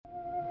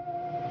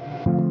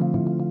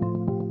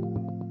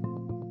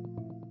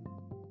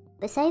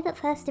They say that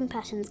first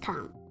impressions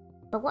count,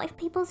 but what if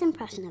people's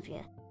impression of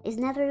you is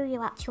never who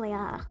you actually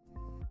are?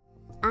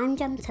 I'm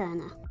Jem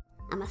Turner.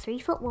 I'm a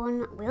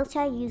 3'1",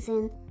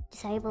 wheelchair-using,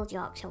 disabled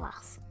Yorkshire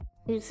lass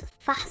who's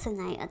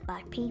fascinated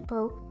by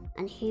people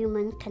and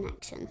human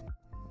connection.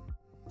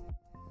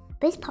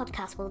 This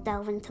podcast will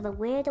delve into the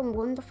weird and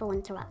wonderful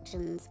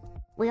interactions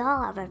we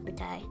all have every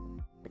day,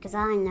 because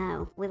I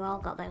know we've all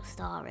got those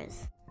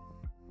stories.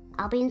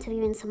 I'll be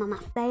interviewing some of my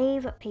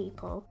favourite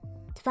people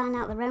to find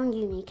out their own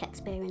unique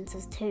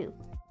experiences too,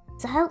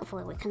 so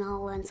hopefully we can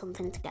all learn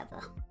something together.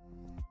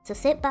 So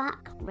sit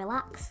back,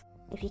 relax,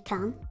 if you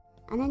can,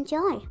 and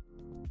enjoy.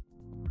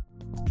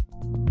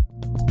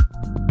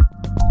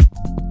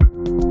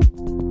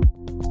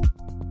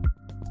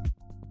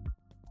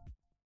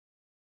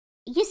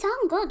 You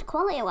sound good,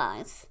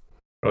 quality-wise.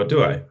 Oh,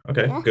 do I?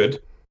 Okay, yeah.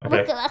 Good. Okay.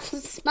 Look at that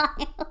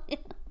smile.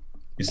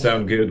 You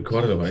sound good,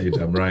 quality-wise. You're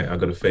damn right. I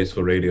got a face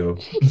for radio.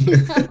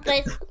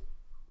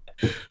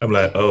 I'm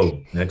like, oh,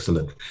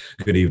 excellent.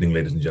 Good evening,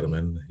 ladies and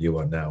gentlemen. You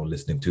are now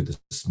listening to the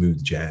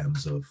smooth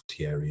jams of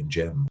Thierry and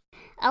Jem.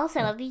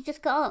 Also, have you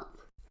just got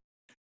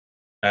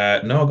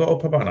up? No, I got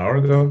up about an hour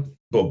ago.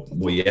 But,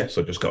 well, yes,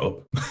 I just got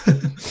up.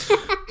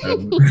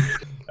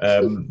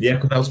 Yeah,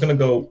 because I was going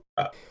to go,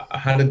 I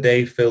had a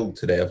day filled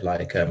today of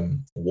like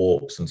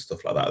walks and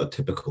stuff like that, the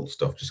typical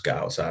stuff, just get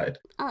outside.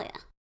 Oh, yeah.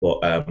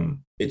 But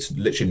it's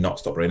literally not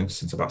stopped raining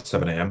since about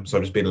 7 a.m. So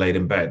I've just been laid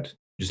in bed,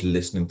 just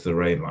listening to the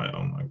rain, like,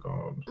 oh my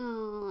God.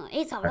 Oh,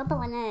 it's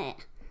horrible, isn't it?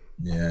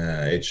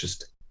 Yeah, it's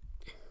just,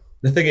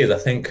 the thing is, I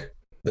think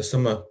the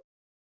summer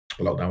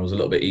lockdown was a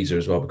little bit easier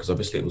as well, because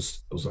obviously it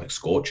was like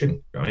scorching.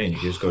 You know what I mean?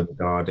 You just go in the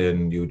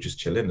garden, you're just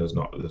chilling. There's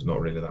not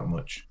really that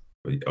much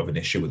of an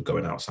issue with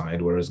going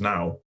outside. Whereas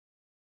now,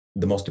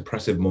 the most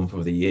depressive month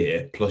of the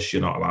year, plus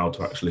you're not allowed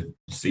to actually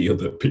see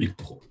other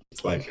people.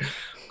 It's like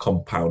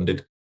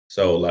compounded.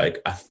 So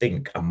like, I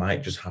think I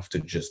might just have to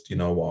just, you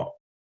know what,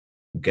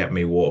 get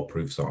me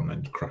waterproofs on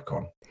and crack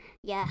on.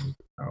 Yeah,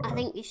 I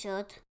think you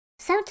should.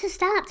 So to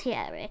start,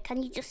 Thierry,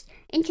 can you just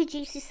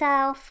introduce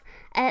yourself,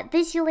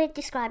 visually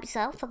describe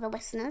yourself for the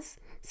listeners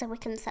so we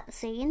can set the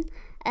scene,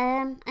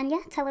 and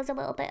yeah, tell us a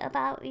little bit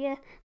about your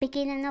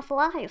beginning of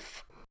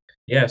life.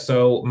 Yeah,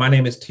 so my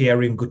name is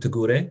Thierry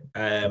Ngutegure.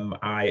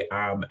 I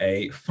am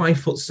a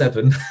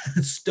 5'7",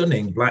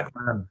 stunning black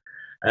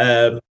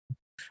man.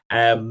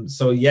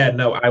 So yeah,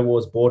 no, I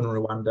was born in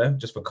Rwanda,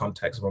 just for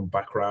context of my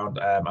background.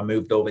 I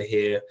moved over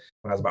here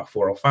when I was about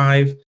 4 or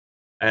 5.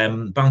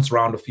 Bounced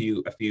around a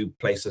few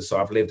places. So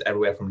I've lived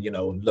everywhere from,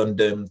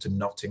 London to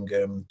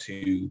Nottingham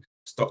to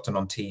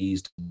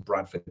Stockton-on-Tees to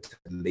Bradford to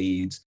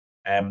Leeds.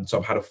 So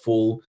I've had a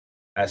full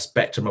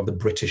spectrum of the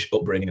British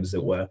upbringing, as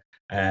it were.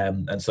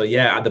 And so,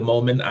 yeah, at the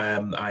moment,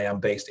 I am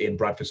based in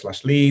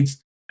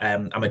Bradford/Leeds.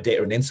 I'm a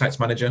data and insights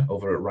manager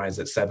over at Rise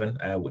at 7,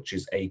 which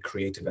is a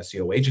creative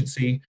SEO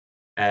agency.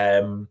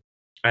 And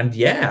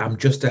yeah, I'm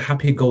just a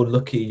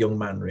happy-go-lucky young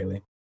man,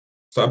 really.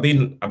 So I've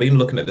been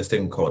looking at this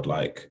thing called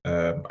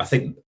I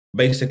think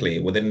basically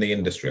within the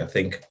industry, I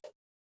think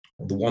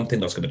the one thing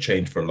that's going to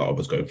change for a lot of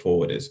us going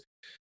forward is,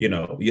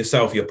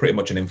 yourself, you're pretty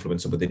much an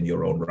influencer within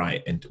your own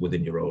right and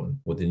within your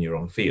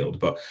own field.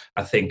 But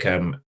I think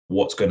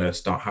what's going to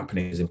start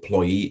happening is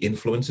employee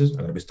influencers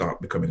are going to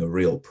start becoming a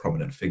real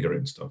prominent figure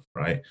in stuff,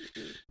 right?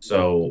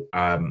 So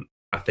I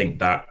think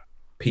that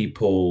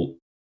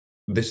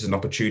this is an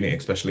opportunity,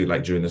 especially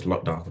like during this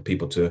lockdown, for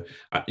people to,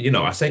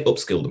 I say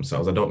upskill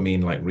themselves. I don't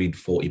mean like read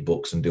 40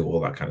 books and do all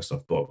that kind of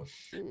stuff, but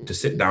to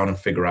sit down and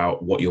figure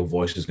out what your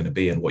voice is going to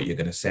be and what you're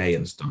going to say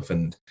and stuff.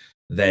 And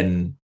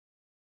then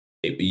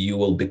you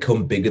will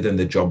become bigger than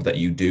the job that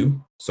you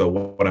do. So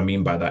what I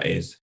mean by that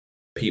is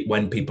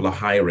when people are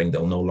hiring,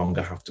 they'll no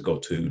longer have to go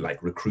to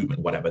like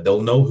recruitment, whatever.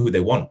 They'll know who they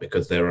want,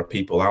 because there are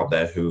people out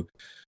there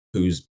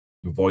whose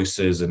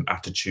voices and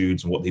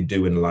attitudes and what they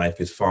do in life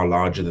is far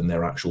larger than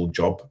their actual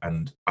job.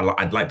 And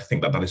I'd like to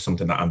think that is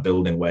something that I'm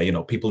building,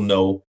 where, people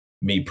know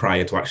me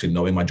prior to actually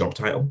knowing my job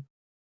title.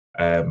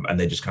 And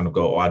they just kind of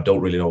go, oh, I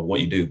don't really know what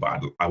you do, but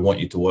I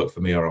want you to work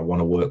for me, or I want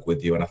to work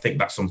with you. And I think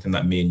that's something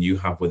that me and you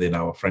have within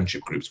our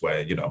friendship groups,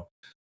 where,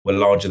 we're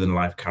larger than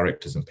life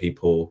characters, and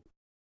people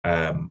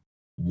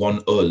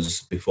want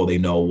us before they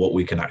know what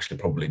we can actually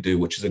probably do,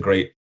 which is a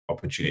great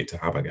opportunity to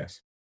have, I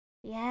guess.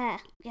 Yeah,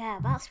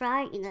 that's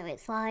right.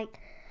 It's like,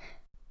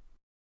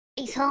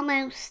 it's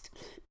almost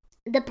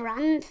the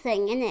brand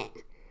thing, isn't it?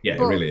 Yeah,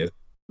 it really is.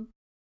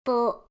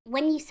 But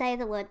when you say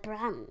the word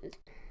brand,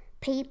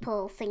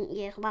 people think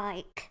you're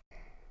like,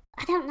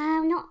 I don't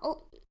know, not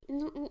up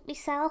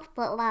yourself,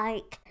 but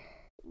like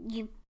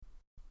you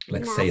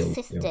like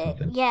narcissistic. Sales,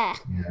 yeah.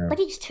 But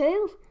it's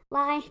true.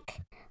 Like,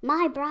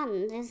 my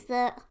brand is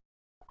that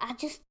I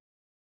just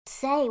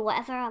say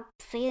whatever I'm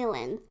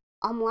feeling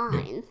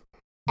online,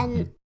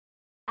 and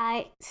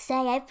I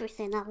say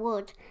everything I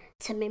would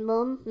to my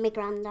mum, my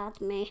granddad,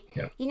 you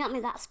know what I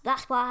mean?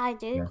 That's what I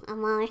do. Yeah.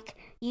 I'm like,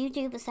 you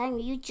do the same.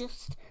 You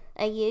just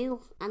are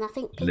you, and I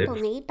think people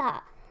need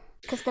that,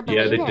 because they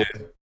believe they do.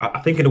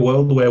 I think in a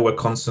world where we're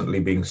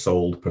constantly being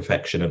sold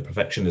perfection, and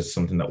perfection is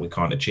something that we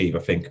can't achieve, I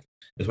think,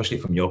 especially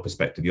from your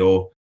perspective,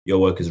 you're your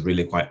work is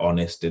really quite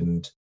honest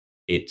and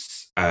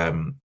it's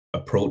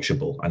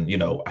approachable,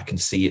 and I can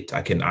see it.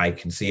 I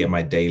can see it in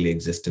my daily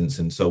existence.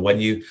 And so when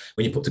you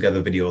put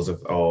together videos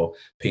of or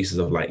pieces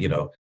of, like,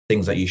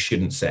 things that you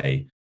shouldn't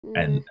say,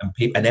 and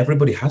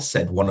everybody has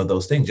said one of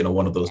those things,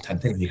 one of those 10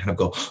 things, you kind of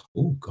go,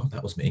 oh God,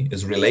 that was me.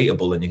 It's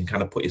relatable, and you can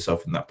kind of put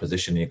yourself in that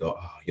position, and you go,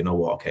 oh, you know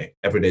what, okay,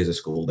 every day is a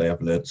school day.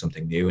 I've learned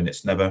something new. And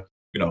it's never,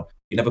 you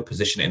never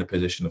position it in a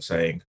position of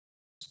saying,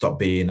 stop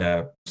being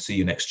see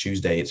you next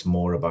Tuesday. It's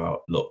more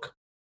about, look,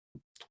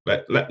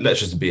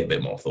 let's just be a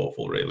bit more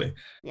thoughtful, really.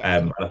 Yeah.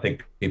 And I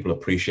think people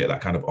appreciate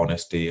that kind of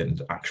honesty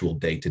and actual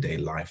day-to-day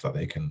life that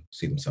they can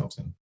see themselves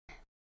in.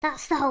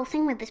 That's the whole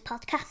thing with this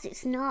podcast.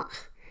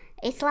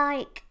 It's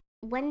like,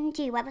 when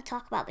do you ever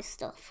talk about this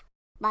stuff?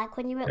 Like,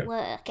 when you're at Yeah.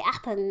 work, it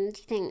happened,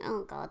 you think,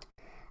 oh God.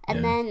 And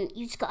Yeah. then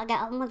you just got to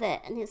get on with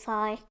it. And it's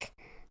like,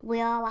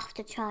 we all have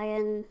to try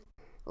and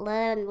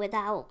learn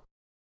without,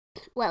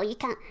 well,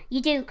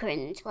 you do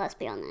cringe, let's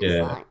be honest.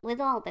 Yeah. Like,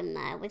 we've all been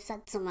there, we've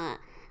said something,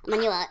 and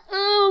then you're like,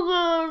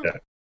 oh God. Yeah.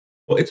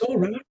 Well, it's all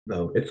right,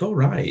 though. It's all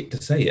right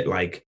to say it.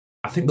 Like,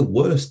 I think the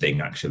worst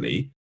thing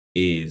actually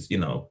is,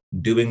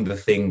 doing the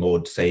thing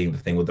or saying the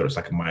thing, whether it's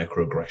like a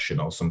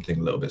microaggression or something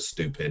a little bit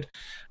stupid.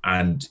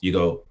 And you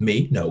go,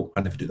 me? No,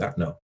 I never do that.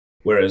 No.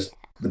 Whereas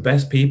the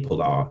best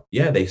people are,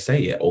 yeah, they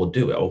say it or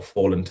do it or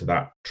fall into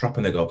that trap,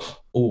 and they go,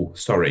 oh,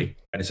 sorry.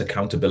 And it's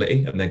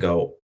accountability. And they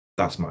go,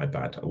 that's my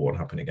bad. It won't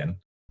happen again.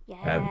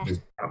 Yeah,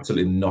 There's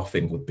absolutely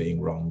nothing with being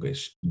wrong.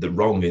 The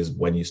wrong is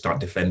when you start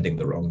defending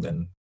the wrong,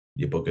 then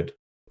you're buggered.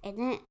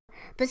 isn't it?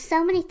 There's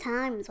so many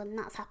times when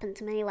that's happened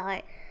to me,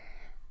 like,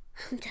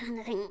 I'm trying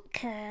to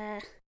think,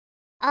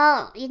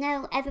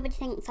 everybody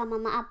thinks I'm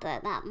on that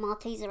advert, that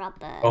Malteser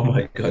advert. Oh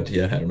my God,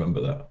 yeah, I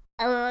remember that.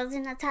 I was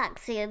in a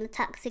taxi and the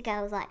taxi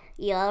guy was like,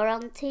 you're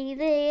on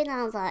TV, and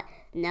I was like,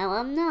 no,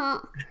 I'm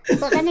not.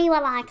 But then he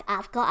were like,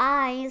 I've got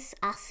eyes,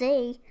 I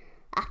see,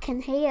 I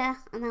can hear,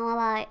 and I were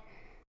like,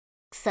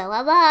 so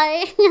have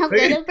I. I've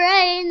got a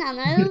brain, I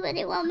know, but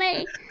it wasn't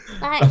me.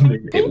 Like, I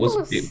mean, people it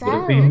would so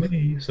have been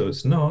me, so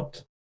it's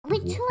not.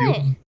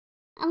 literally.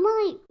 I'm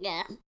like,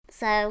 yeah.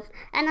 So,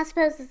 and I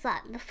suppose it's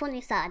like the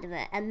funny side of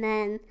it, and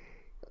then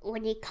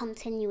when you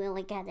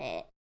continually get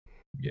it,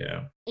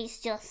 Yeah. it's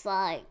just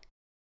like,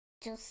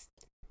 just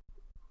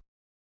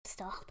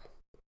stop.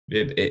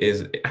 It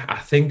is. I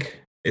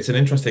think it's an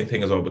interesting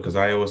thing as well, because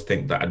I always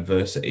think that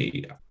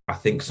adversity, I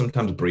think,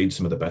 sometimes breeds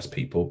some of the best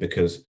people.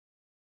 Because,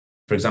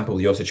 for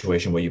example, your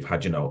situation where you've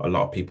had, a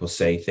lot of people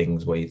say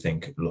things where you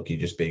think, look, you're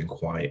just being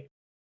quite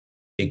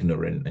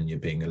ignorant and you're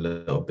being a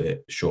little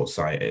bit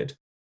short-sighted.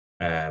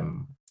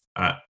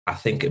 I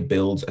think it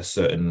builds a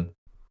certain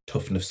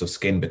toughness of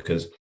skin,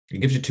 because it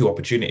gives you two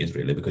opportunities,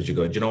 really, because you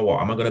go, do you know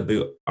what? Am I going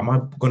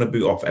to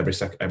boot off every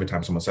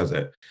time someone says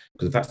it?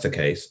 Because if that's the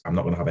case, I'm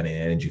not going to have any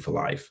energy for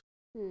life.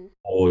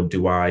 Or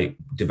do I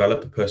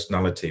develop a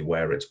personality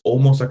where it's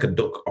almost like a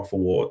duck off a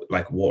water,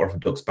 like water off a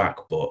duck's back,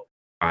 but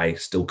I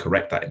still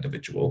correct that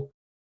individual?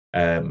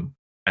 And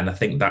I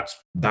think that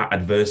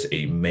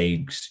adversity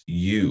makes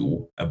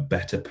you a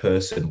better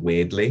person,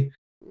 weirdly,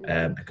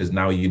 because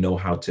now you know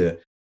how to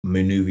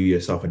maneuver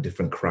yourself in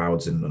different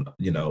crowds, and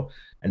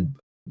and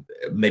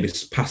maybe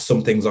pass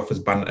some things off as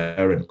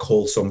banter and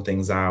call some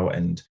things out,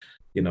 and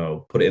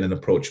put it in an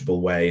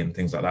approachable way and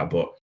things like that.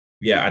 But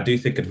yeah, I do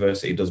think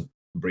adversity does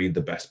breed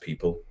the best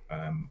people.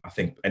 I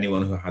think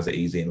anyone who has it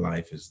easy in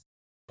life is,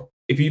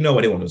 if you know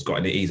anyone who's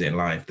got it easy in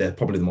life, they're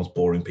probably the most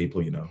boring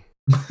people you know.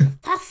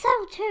 That's so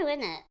true,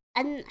 isn't it?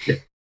 And Yeah.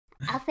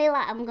 I feel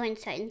like I'm going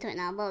straight into it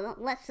now,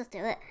 but let's just do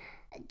it.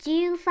 Do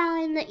you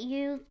find that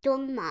you've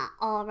done that,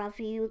 or have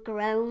you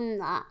grown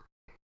that?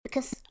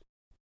 Because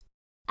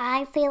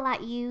I feel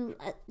like you,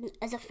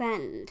 as a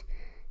friend,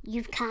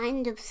 you've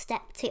kind of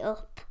stepped it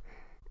up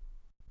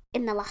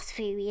in the last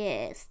few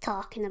years,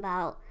 talking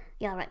about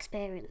your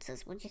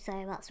experiences. Would you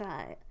say that's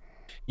right?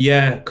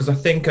 Yeah, because I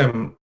think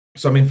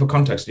so I mean, for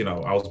context,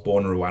 I was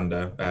born in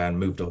Rwanda and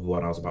moved over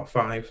when I was about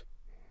 5.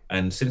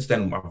 And since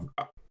then,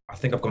 I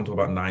think I've gone to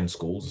about 9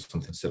 schools or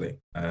something silly.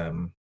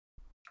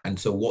 And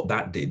so what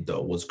that did,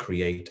 though, was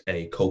create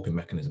a coping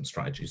mechanism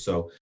strategy.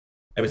 So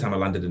every time I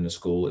landed in a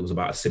school, it was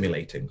about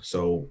assimilating.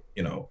 So,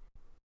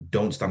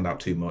 don't stand out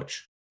too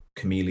much,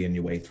 chameleon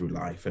your way through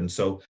life. And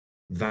so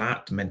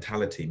that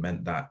mentality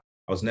meant that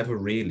I was never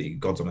really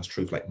God's honest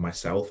truth like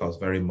myself. I was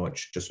very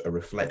much just a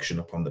reflection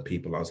upon the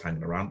people I was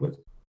hanging around with.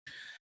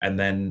 And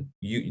then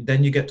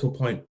you get to a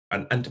point,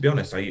 and to be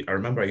honest, I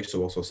remember I used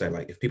to also say,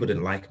 like, if people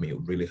didn't like me, it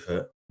would really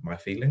hurt my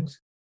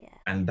feelings. Yeah.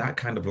 And that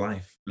kind of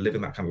life,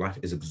 living that kind of life,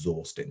 is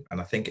exhausting.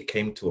 And I think it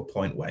came to a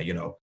point where,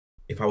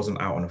 if I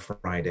wasn't out on a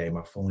Friday,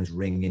 my phone is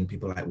ringing,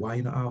 people are like, why are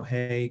you not out?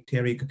 Hey,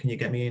 Thierry, can you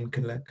get me in?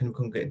 Can we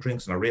come get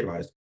drinks? And I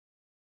realized,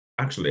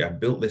 actually, I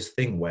built this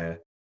thing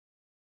where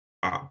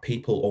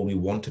people only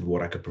wanted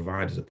what I could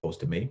provide as opposed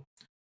to me.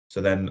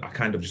 So then I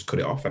kind of just cut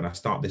it off, and I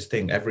start this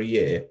thing every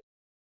year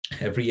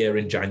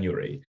in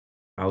January.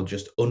 I'll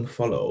just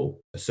unfollow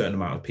a certain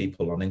amount of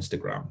people on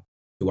Instagram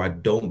who I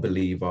don't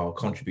believe are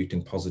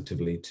contributing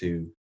positively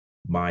to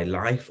my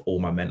life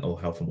or my mental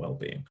health and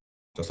well-being.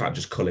 So I started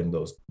just culling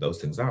those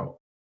things out.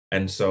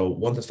 And so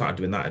once I started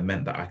doing that, it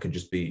meant that I could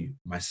just be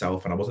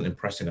myself and I wasn't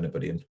impressing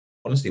anybody. And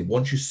honestly,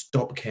 once you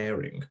stop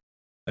caring,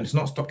 and it's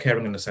not stop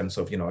caring in the sense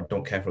of, I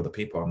don't care for other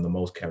people, I'm the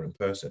most caring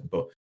person,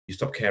 but you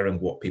stop caring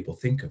what people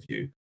think of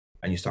you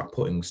and you start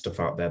putting stuff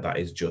out there that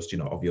is just,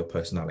 of your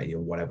personality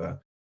or whatever,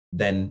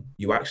 then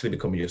you actually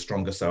become your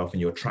stronger self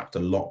and you attract a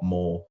lot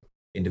more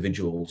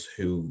individuals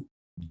who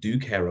do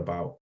care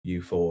about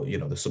you for,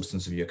 the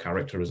substance of your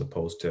character as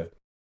opposed to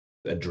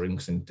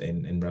drinks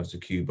in Rosa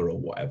Cuba or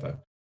whatever.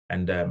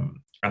 And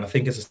I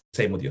think it's the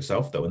same with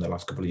yourself though. In the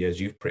last couple of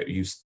years, you've put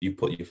your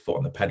foot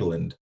on the pedal,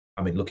 and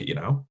I mean, look at you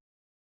now.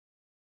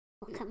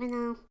 Look at me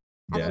now.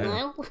 I don't Yeah.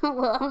 know.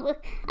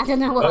 I don't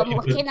know what Oh, I'm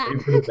looking at.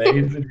 you've been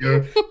amazing.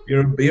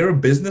 You're a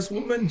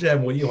businesswoman,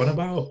 Jem. What are you on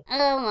about?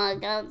 Oh my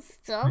God,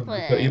 stop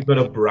You've it. got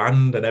a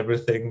brand and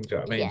everything. Do you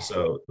know what I mean? Yeah,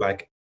 So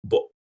like,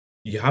 but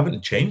you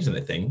haven't changed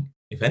anything.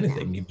 If no,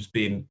 anything, you've just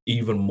been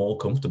even more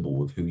comfortable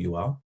with who you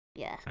are.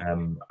 yeah,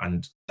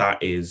 And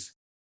that is,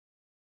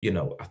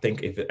 I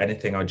think if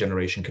anything our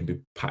generation can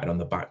be patted on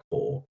the back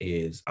for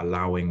is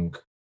allowing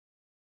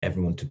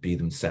everyone to be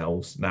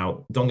themselves.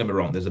 Now, don't get me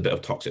wrong, there's a bit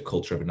of toxic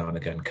culture every now and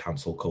again,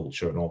 cancel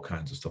culture and all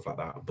kinds of stuff like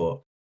that.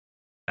 But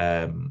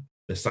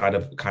the side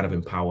of kind of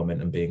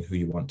empowerment and being who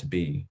you want to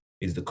be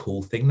is the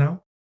cool thing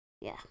now.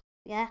 yeah,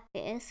 yeah,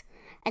 it is.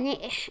 And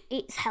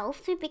it's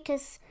healthy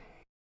because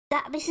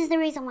this is the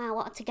reason why I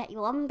wanted to get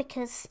you on,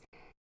 because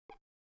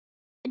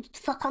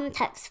for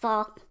context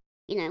for,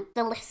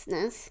 the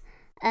listeners,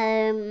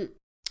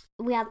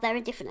 we have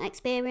very different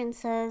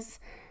experiences,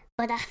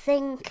 but I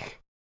think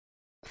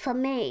for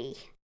me,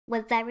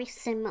 we're very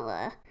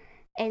similar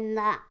in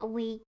that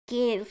we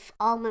give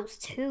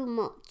almost too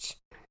much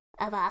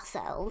of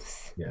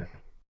ourselves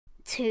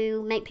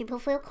to make people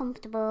feel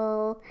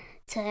comfortable,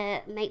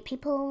 to make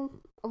people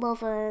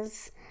love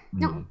us.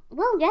 No,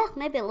 well, yeah,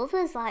 maybe love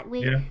us. Like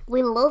we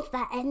love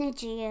that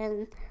energy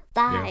and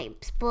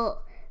vibes.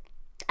 But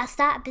I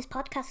started this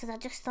podcast because I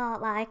just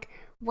thought, like,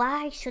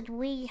 why should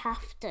we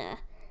have to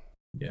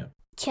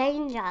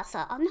change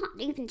ourselves? Or not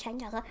even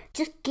change ourselves,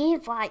 just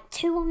give like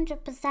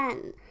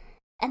 200%.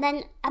 And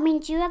then, I mean,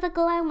 do you ever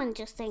go home and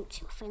just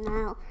think, nothing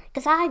now?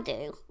 Because I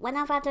do. When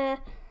I've had a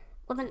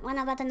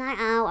night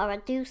out or I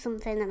do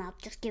something and I've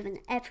just given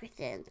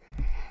everything,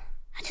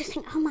 I just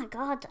think, oh my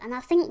God. And I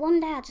think one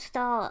day I just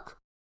thought,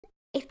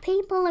 if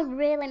people are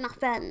really my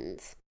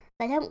friends,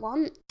 they don't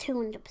want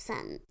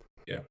 200%.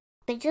 Yeah.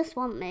 They just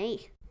want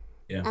me.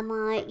 Yeah. I'm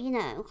like,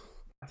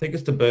 I think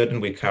it's the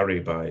burden we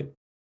carry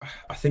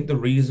I think the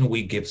reason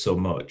we give so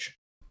much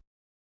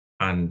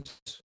and,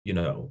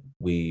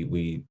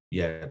 we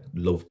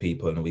love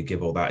people and we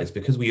give all that is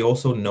because we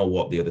also know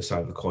what the other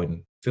side of the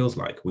coin feels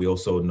like. We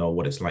also know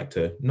what it's like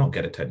to not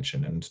get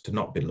attention and to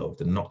not be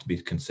loved and not to be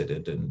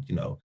considered and,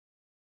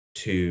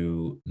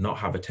 to not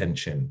have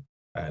attention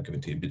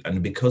given to you.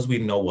 And because we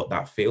know what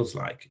that feels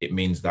like, it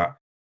means that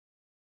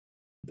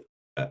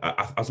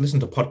I was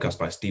listening to a podcast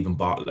by Stephen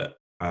Bartlett,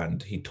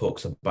 and he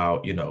talks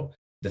about,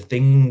 the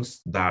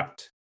things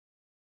that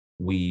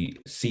we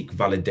seek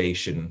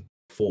validation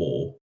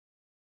for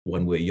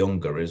when we're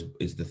younger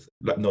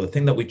the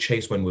thing that we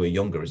chase when we're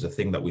younger is the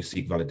thing that we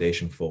seek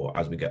validation for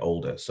as we get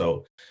older.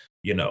 So,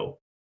 in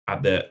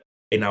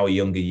our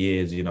younger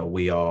years,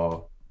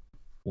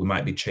 we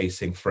might be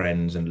chasing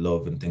friends and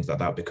love and things like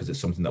that because it's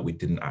something that we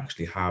didn't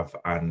actually have.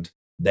 And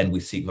then we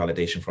seek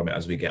validation from it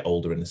as we get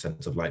older in the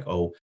sense of like,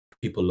 oh,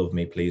 people love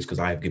me, please, because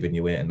I have given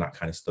you it and that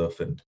kind of stuff.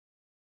 And,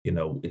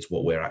 it's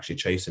what we're actually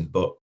chasing.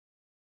 But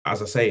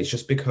as I say, it's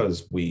just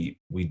because we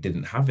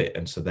didn't have it.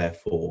 And so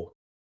therefore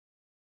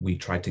we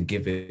tried to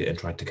give it and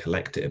tried to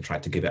collect it and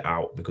tried to give it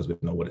out because we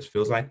know what it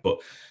feels like. But,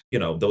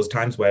 there was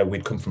times where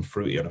we'd come from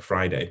Fruity on a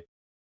Friday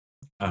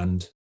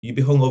and you'd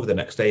be hungover the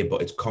next day,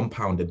 but it's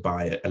compounded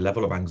by a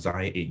level of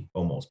anxiety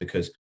almost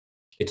because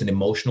it's an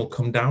emotional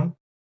come down.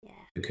 Yeah.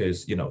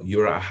 Because,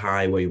 you're at a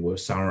high where you were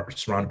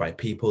surrounded by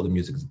people, the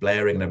music's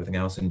blaring and everything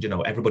else. And,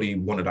 everybody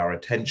wanted our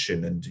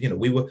attention. And,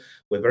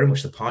 we're very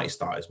much the party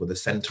starters. We're the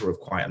center of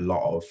quite a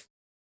lot of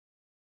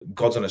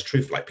God's honest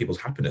truth, like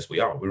people's happiness. We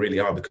really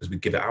are, because we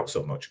give it out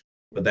so much.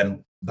 But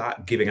then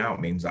that giving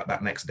out means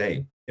that next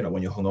day,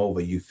 when you're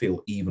hungover, you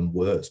feel even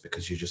worse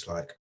because you're just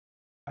like,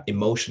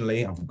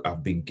 emotionally,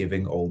 I've been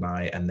giving all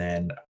night, and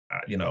then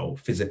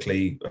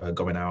physically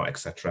going out,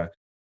 etc.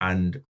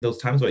 And those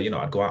times where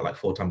I'd go out like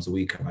 4 times a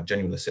week, and I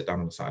genuinely sit down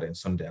on a Saturday and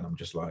Sunday, and I'm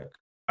just like,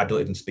 I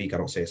don't even speak, I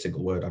don't say a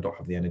single word, I don't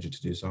have the energy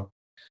to do so.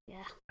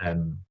 Yeah.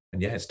 And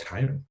yeah, it's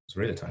tiring. It's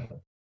really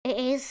tiring. It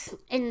is.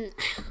 In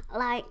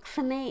like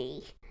for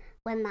me,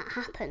 when that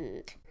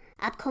happened,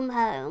 I'd come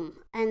home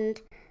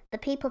and the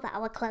people that I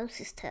were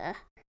closest to,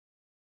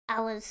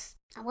 I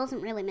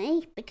wasn't really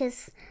me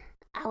because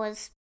I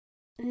was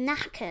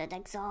knackered,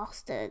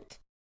 exhausted.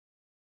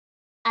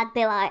 I'd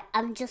be like,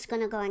 I'm just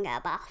gonna go and get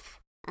a bath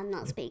and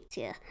not speak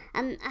to you.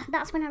 And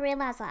that's when I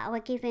realised that I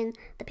was giving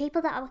the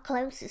people that I was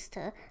closest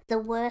to the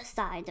worst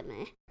side of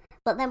me.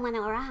 But then when I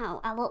were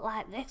out, I looked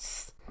like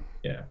this,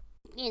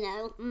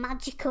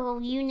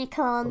 magical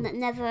unicorn that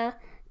never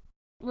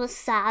was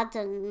sad,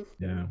 and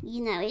Yeah.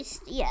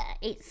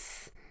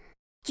 it's.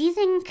 Do you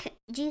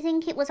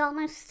think it was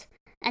almost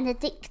an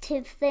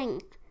addictive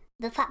thing?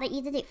 The fact that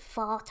you did it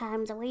 4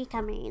 times a week.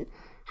 I mean,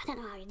 I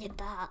don't know how you did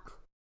that.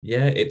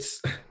 Yeah,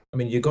 it's I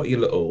mean you got your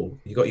little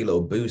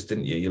boost,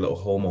 didn't you? Your little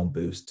hormone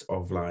boost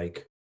of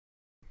like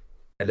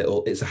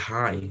it's a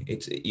high.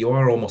 You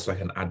are almost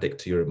like an addict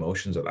to your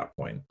emotions at that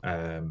point.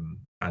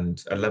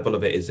 And a level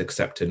of it is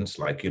acceptance,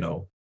 like,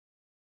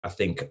 I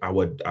think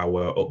our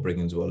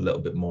upbringings were a little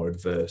bit more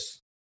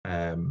adverse,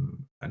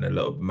 and a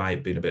little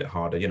might been a bit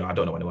harder. I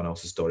don't know anyone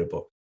else's story,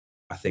 but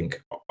I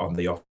think on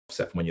the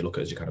offset from when you look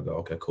at us, you kind of go,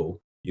 okay, cool.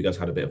 You guys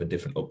had a bit of a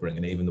different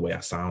upbringing, even the way I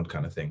sound,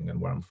 kind of thing, and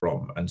where I'm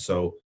from. And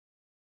so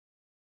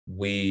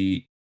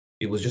we,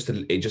 it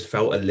just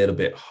felt a little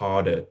bit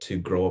harder to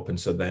grow up, and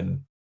so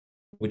then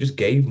we just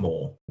gave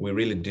more. We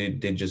really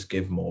did just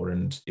give more,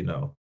 and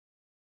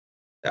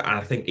and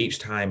I think each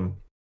time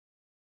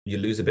you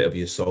lose a bit of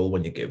your soul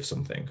when you give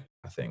something,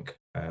 I think,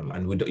 Yeah,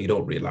 and you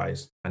don't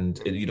realize, and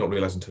you don't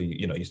realize until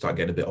you start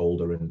getting a bit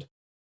older and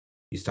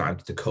you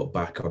start to cut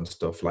back on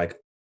stuff. Like,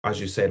 as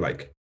you say,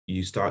 like,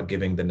 you start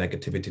giving the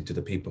negativity to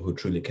the people who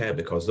truly care,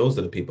 because those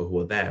are the people who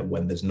are there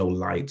when there's no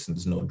lights and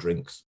there's no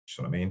drinks.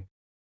 You know what I mean?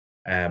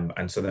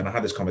 And so then I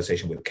had this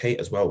conversation with Kate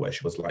as well, where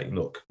she was like,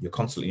 "Look, you're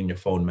constantly on your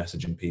phone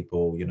messaging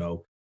people.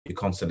 You're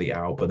constantly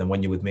out, but then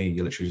when you're with me,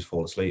 you literally just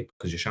fall asleep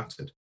because you're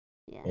shattered,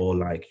 yeah, or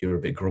like you're a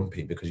bit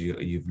grumpy because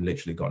you've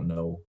literally got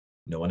no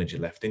energy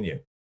left in you."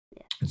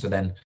 yeah, And so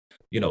then,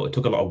 it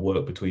took a lot of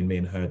work between me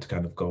and her to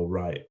kind of go,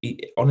 right.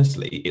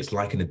 Honestly, it's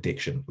like an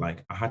addiction.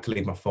 Like, I had to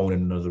leave my phone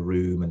in another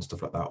room and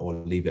stuff like that, or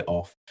leave it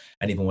off.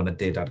 And even when I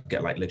did, I'd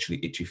get like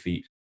literally itchy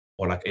feet,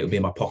 or like it would be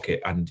in my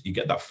pocket, and you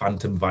get that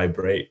phantom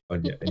vibrate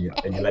on your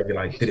and your leg. You're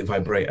like, did it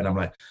vibrate? And I'm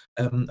like,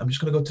 I'm just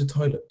gonna go to the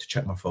toilet to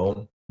check my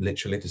phone,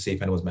 literally, to see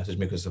if anyone's messaged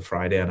me, because it's a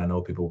Friday and I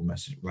know people will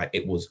message. Like,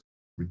 it was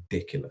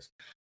ridiculous.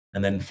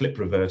 And then flip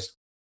reverse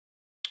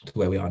to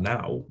where we are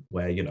now,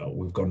 where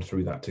we've gone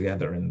through that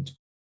together, and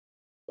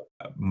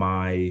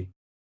my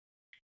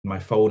my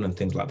phone and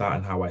things like that,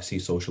 and how I see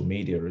social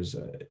media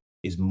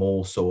is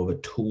more so of a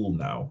tool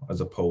now,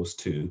 as opposed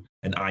to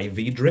an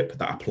IV drip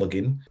that I plug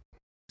in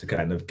to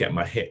kind of get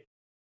my hit.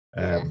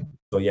 yeah,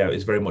 So yeah,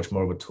 it's very much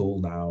more of a tool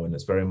now, and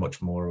it's very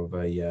much more of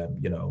a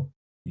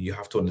you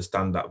have to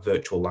understand that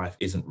virtual life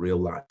isn't real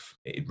life.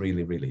 It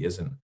really, really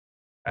isn't.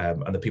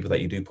 And the people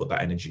that you do put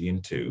that energy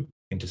into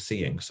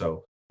seeing.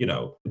 So,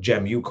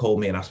 Jem, you call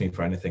me and ask me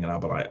for anything, and I'll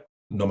be like,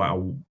 no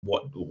matter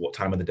what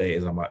time of the day it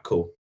is, I'm like,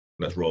 cool,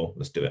 let's roll,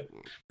 let's do it,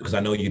 yeah, because I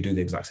know you do the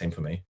exact same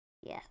for me.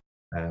 yeah,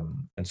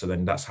 And so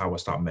then that's how I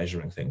start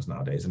measuring things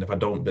nowadays. And if I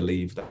don't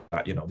believe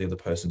that the other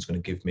person's going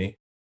to give me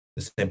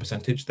the same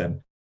percentage,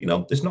 then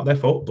it's not their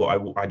fault. But I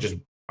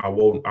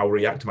won't. I'll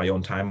react to my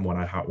own time when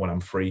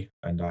I'm free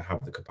and I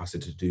have the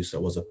capacity to do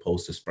so, as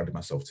opposed to spreading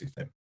myself too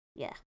thin.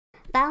 yeah.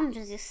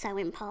 Boundaries is so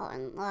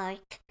important,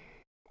 like,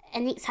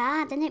 and it's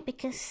hard, isn't it?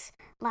 Because,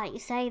 like you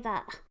say,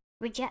 that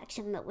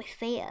rejection that we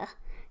fear,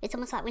 it's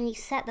almost like when you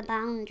set the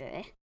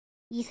boundary,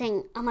 you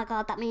think, oh my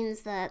god, that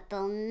means that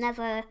they'll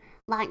never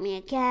like me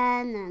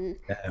again, and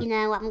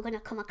Yeah. I'm going to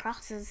come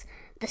across as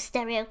the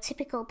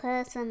stereotypical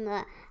person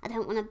that I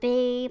don't want to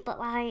be. But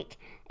like,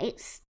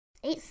 it's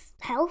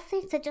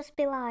healthy to just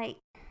be like,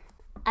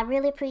 I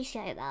really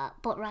appreciate that,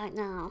 but right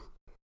now,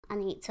 I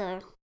need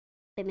to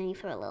be me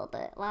for a little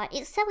bit. Like,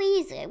 it's so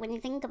easy when you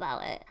think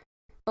about it,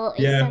 but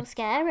it's Yeah. so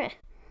scary.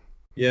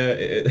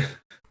 Yeah.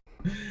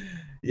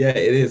 Yeah,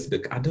 it is.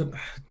 Look, I don't.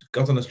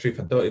 God's honest truth,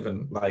 I don't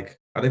even like.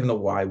 I don't even know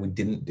why we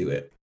didn't do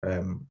it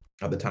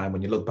at the time.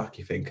 When you look back,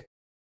 you think,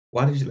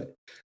 why did you let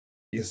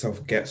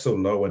yourself get so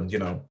low and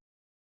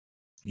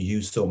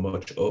use so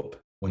much up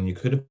when you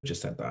could have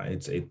just said that?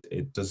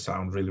 It does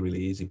sound really,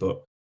 really easy,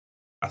 but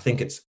I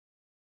think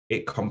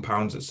it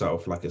compounds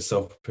itself like a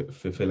self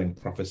fulfilling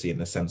prophecy, in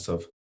the sense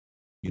of,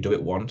 you do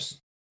it once,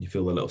 you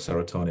feel a little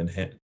serotonin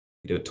hit.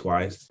 You do it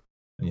twice,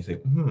 and you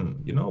think,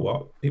 you know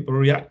what? People are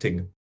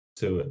reacting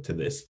to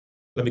this.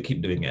 Let me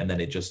keep doing it, and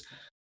then it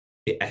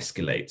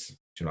escalates. Do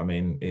you know what I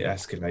mean? It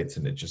escalates,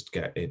 and it just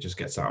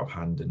gets out of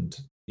hand. And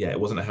yeah, it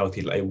was not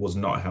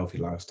a healthy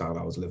lifestyle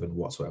I was living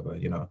whatsoever.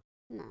 No.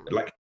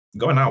 Like,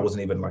 going out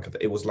wasn't even like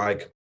it was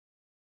like,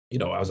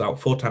 I was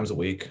out 4 times a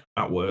week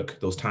at work.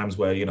 Those times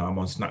where I'm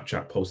on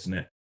Snapchat posting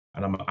it,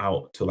 and I'm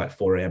out till like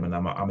 4 a.m. and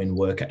I'm in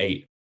work at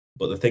 8.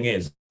 But the thing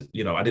is,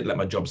 I didn't let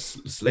my job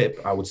slip.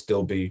 I would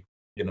still be,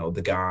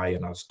 the guy,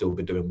 and I'd still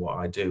be doing what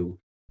I do.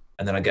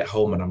 And then I get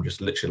home and I'm just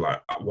literally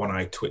like one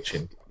eye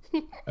twitching.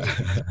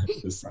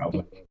 Just out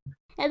of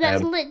And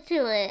that's um,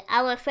 literally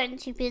our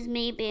friendship is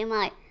me being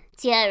like,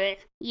 Thierry,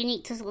 you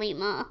need to sleep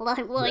more.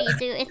 Like, what are you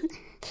doing?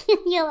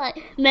 You're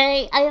like,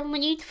 mate, I only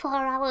need 4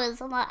 hours.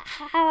 I'm like,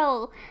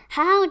 how?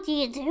 How do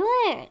you do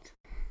it?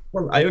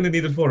 well, I only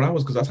needed 4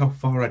 hours because that's how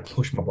far I'd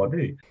push my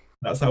body.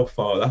 That's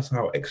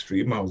how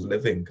extreme I was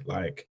living.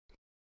 Like,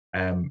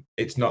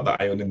 it's not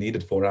that I only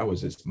needed 4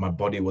 hours. It's my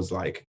body was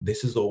like,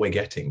 this is all we're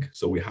getting,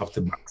 so we have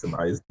to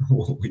maximize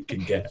what we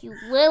can get. You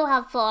will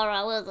have 4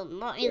 hours,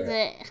 and that is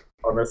Yeah. it.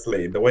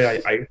 Honestly, the way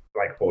I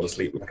like fall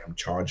asleep like I'm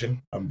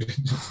charging. I'm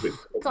just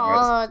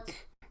God,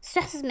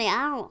 stresses me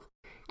out.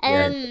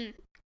 yeah.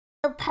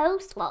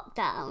 Post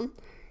lockdown,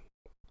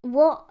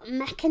 what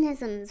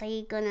mechanisms are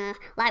you gonna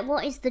like?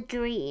 What is the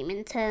dream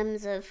in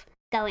terms of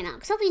going out?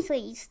 Because obviously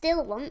you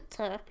still want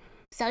to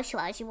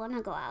socialize, you want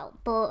to go out,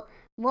 but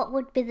what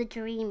would be the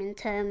dream in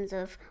terms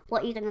of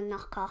what you're gonna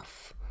knock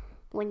off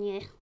when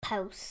you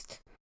post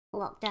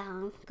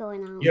lockdown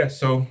going out? Yeah,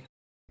 so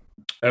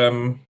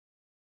um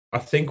I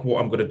think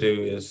what I'm gonna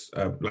do is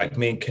like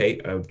me and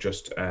Kate have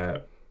just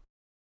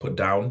put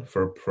down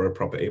for a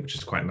property, which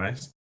is quite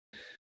nice.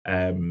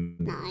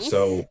 Nice.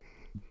 So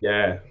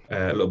yeah,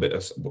 a little bit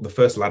of the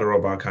first ladder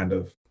of our kind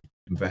of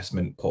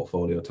investment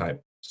portfolio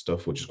type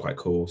stuff, which is quite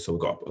cool. So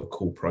we've got a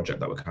cool project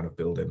that we're kind of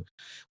building,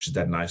 which is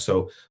dead nice.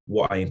 So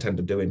what I intend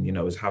on doing,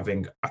 is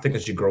having, I think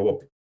as you grow up,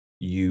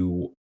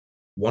 you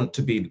want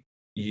to be,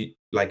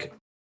 like,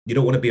 you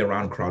don't want to be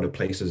around crowded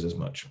places as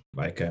much.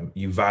 Like,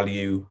 you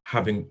value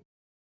having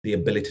the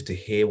ability to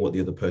hear what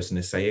the other person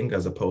is saying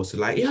as opposed to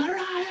like, you're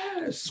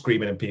right,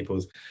 screaming in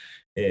people's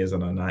ears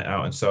on a night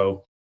out. And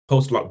so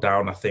post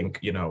lockdown, I think,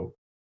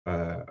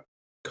 uh,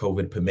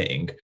 COVID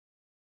permitting,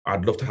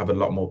 I'd love to have a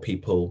lot more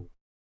people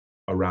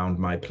around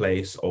my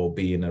place or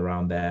being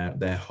around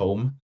their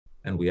home,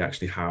 and we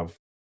actually have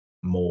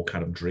more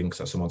kind of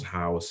drinks at someone's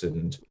house,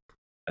 and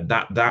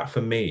that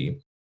for me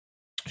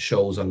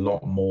shows a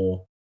lot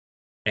more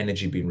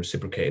energy being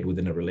reciprocated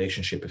within a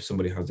relationship. If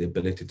somebody has the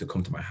ability to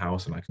come to my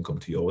house and I can come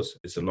to yours,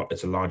 it's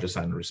a larger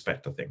sign of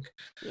respect, I think.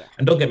 Yeah.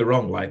 And don't get me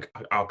wrong, like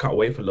I'll cut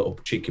away for a little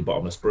cheeky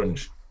bottomless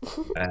brunch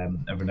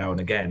every now and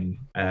again.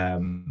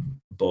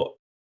 But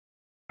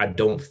I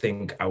don't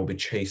think I will be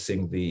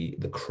chasing the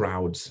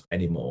crowds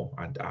anymore.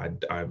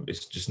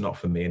 It's just not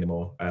for me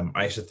anymore.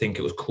 I used to think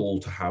it was cool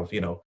to have,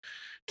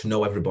 to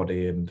know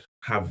everybody and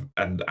have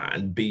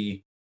and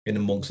be in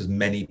amongst as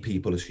many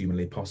people as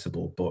humanly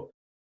possible. But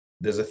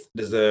there's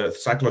a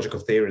psychological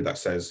theory that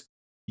says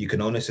you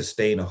can only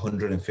sustain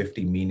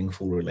 150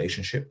 meaningful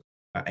relationship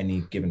at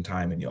any given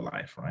time in your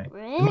life, right? It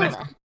might Really?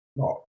 sound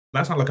a lot.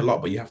 That sound like a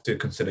lot, but you have to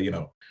consider,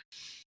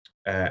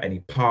 any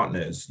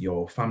partners,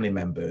 your family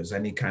members,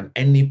 any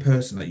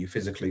person that you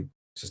physically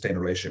sustain a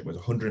relationship with.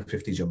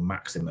 150 is your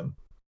maximum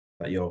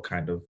that your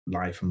kind of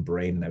life and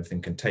brain and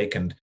everything can take.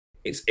 And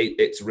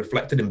it's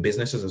reflected in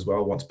businesses as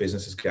well. Once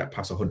businesses get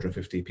past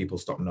 150, people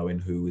stop knowing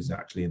who is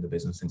actually in the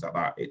business, things like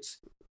that.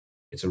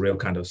 It's a real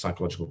kind of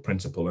psychological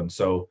principle. And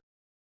so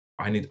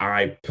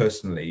I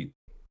personally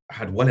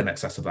had well in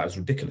excess of that. It's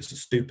ridiculous.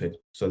 It's stupid.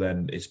 So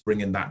then it's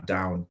bringing that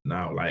down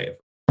now. Like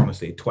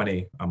honestly,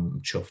 20,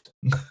 I'm chuffed.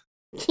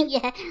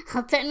 Yeah,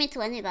 I'll take me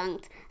 20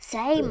 banked.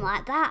 Same, Yeah.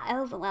 like that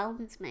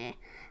overwhelms me.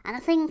 And I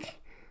think,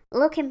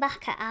 looking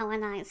back at our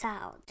nights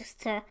out,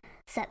 just to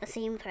set the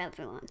scene for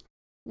everyone,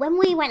 when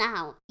we went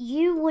out,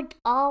 you would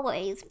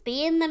always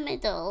be in the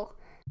middle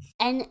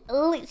and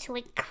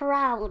literally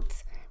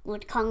crowds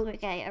would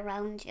congregate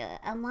around you.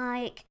 And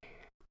like,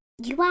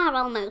 you are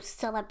almost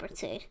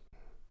celebrity.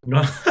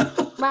 No.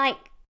 Like,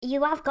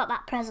 you have got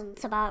that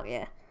presence about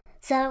you.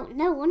 So,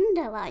 no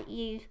wonder, like,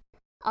 you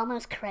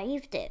almost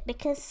craved it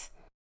because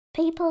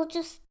people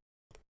just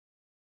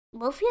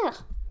love you.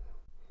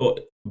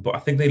 But I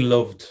think they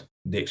loved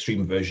the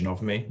extreme version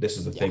of me. This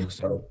is the Yeah, thing.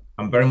 So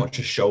I'm very much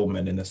a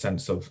showman in the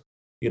sense of,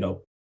 you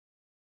know,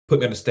 put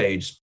me on a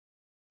stage,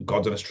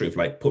 God's honest truth,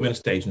 like put me on a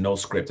stage, no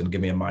script, and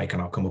give me a mic,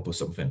 and I'll come up with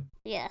something.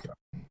 yeah.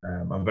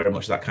 I'm very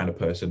much that kind of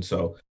person.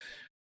 So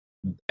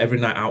every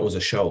night out was a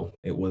show.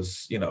 It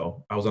was,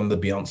 I was on the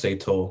Beyonce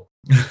tour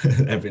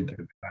every night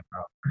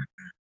out.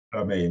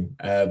 I mean,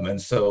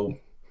 and so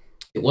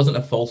it wasn't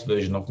a false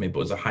version of me, but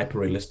it was a hyper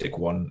realistic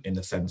one in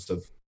the sense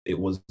of it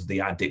was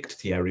the addict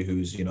Thierry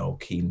who's,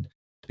 keen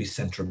to be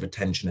center of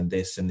attention and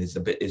this and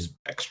is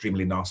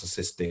extremely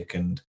narcissistic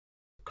and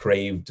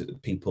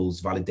craved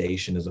people's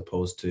validation as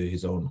opposed to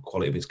his own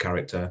quality of his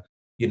character.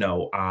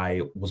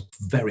 I was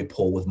very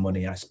poor with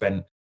money. I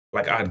spent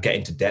like I'd get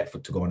into debt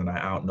to go on a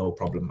night out, no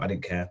problem. I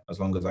didn't care as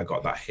long as I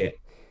got that hit.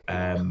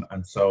 Yeah.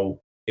 And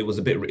so it was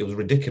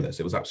ridiculous.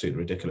 It was absolutely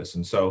ridiculous.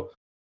 And so,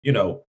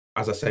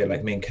 as I say,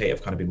 like me and Kate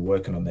have kind of been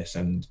working on this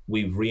and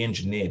we've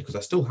re-engineered because I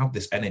still have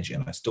this energy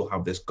and I still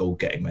have this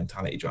go-getting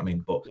mentality, do you know what I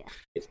mean? But Yeah.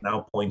 it's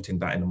now pointing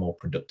that in a more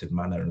productive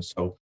manner. And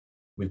so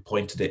we've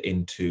pointed it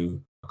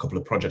into a couple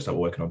of projects that we're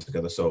working on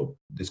together. So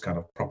this kind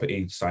of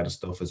property side of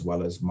stuff, as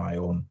well as my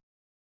own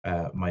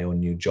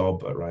new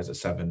job at Rise at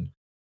Seven,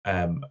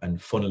 and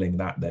funneling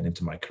that then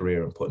into my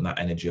career and putting that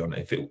energy on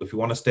it. If you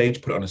want a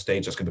stage, put it on a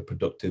stage that's going to be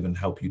productive and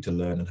help you to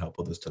learn and help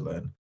others to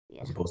learn,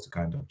 Yeah. as opposed to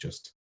kind of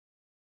just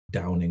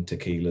downing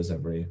tequilas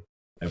every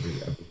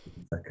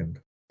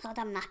second. God,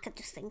 I'm knackered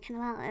just thinking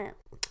about it.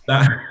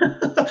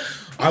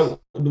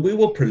 We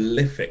were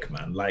prolific,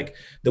 man. Like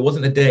there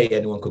wasn't a day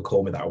anyone could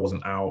call me that I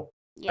wasn't out.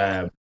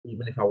 Yeah.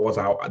 Even if I was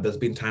out, there's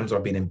been times where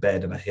I've been in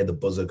bed and I hear the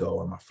buzzer go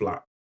on my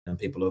flat, and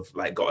people have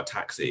like got a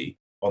taxi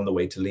on the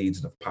way to Leeds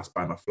and have passed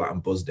by my flat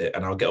and buzzed it,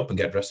 and I'll get up and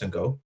get dressed and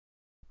go.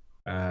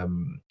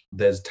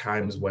 There's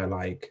times where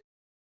like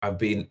I've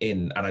been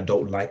in and I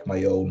don't like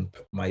my own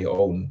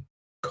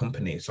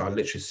company. So I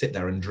literally sit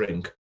there and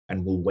drink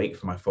and will wait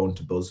for my phone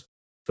to buzz.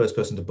 First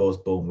person to buzz,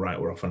 boom, right,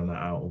 we're off on a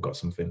night out, we've got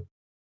something.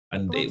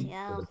 And Bloody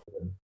hell.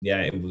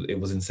 yeah, it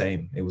was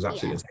insane. It was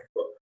absolutely Yeah. insane.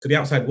 But to the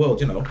outside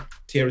world,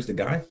 Thierry's the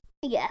guy.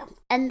 Yeah.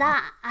 And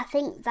I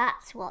think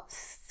that's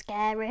what's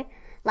scary.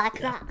 Like,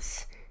 Yeah.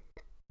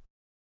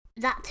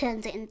 that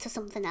turns it into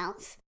something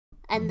else.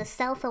 And the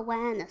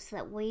self-awareness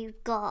that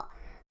we've got,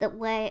 that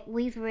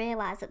we've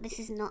realised that this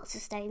is not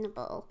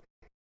sustainable.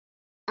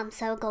 I'm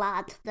so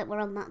glad that we're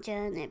on that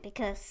journey,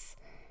 because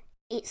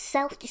it's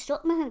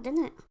self-destruct mode,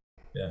 isn't it?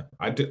 Yeah,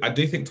 I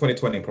do think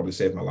 2020 probably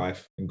saved my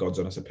life, in God's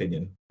honest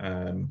opinion.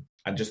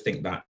 I just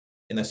think that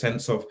in a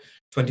sense of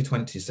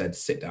 2020 said,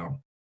 sit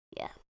down.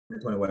 Yeah.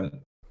 2020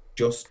 went,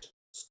 just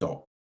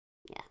stop.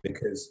 Yeah.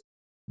 Because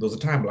there was a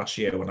time last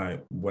year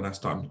when I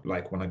started,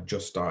 like when I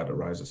just started at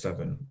Rise at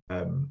 7,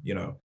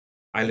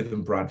 I live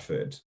in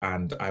Bradford,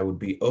 and I would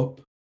be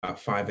up at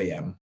 5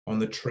 a.m. on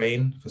the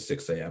train for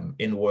 6 a.m.,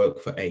 in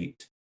work for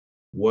 8,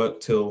 work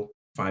till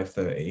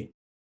 5:30,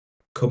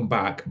 come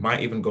back, might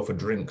even go for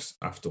drinks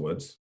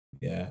afterwards.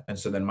 Yeah. And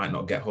so then might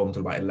not get home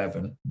till about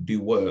 11, do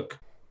work,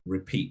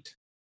 repeat.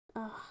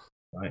 Oh.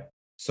 Right.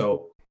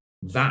 So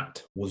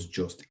that was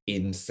just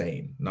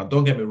insane. Now,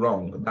 don't get me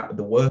wrong, that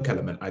the work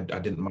element, I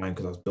didn't mind,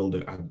 because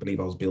I believe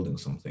I was building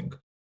something.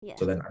 Yeah.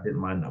 So then I didn't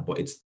mind that. But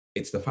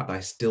it's the fact that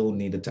I still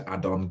needed to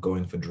add on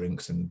going for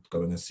drinks and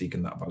going and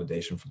seeking that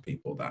validation from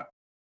people that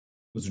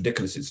was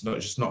ridiculous. It's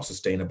just not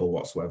sustainable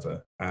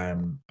whatsoever.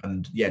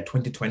 And yeah,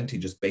 2020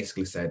 just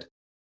basically said,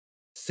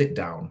 sit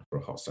down for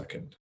a hot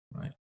second,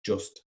 right?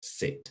 Just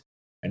sit.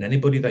 And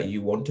anybody that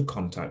you want to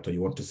contact or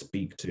you want to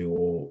speak to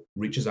or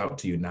reaches out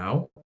to you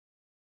now,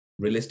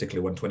 realistically,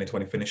 when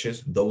 2020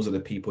 finishes, those are the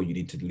people you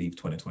need to leave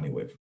 2020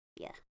 with.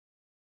 Yeah.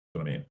 You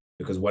know what I mean?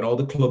 Because when all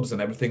the clubs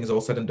and everything is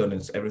all said and done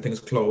and everything is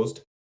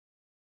closed,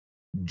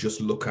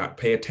 just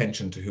pay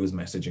attention to who is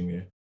messaging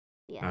you.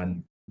 Yeah.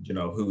 And,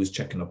 who is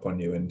checking up on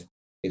you. And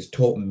it's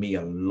taught me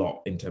a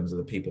lot in terms of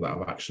the people that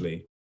I've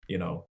actually,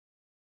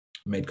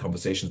 made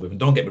conversations with. And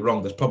don't get me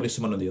wrong, there's probably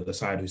someone on the other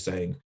side who's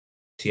saying,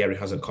 Thierry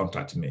hasn't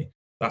contacted me.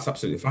 That's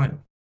absolutely fine.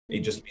 It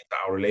just means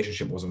that our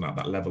relationship wasn't at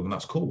that level, and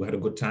that's cool. We had a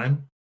good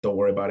time. Don't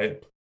worry about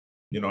it.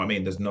 You know what I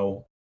mean? There's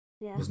no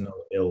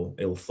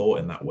ill thought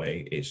in that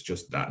way. It's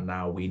just that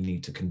now we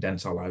need to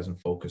condense our lives and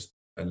focus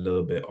a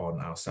little bit on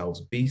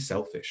ourselves. Be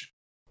selfish.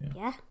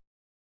 Yeah.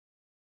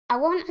 I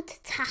wanted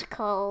to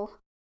tackle,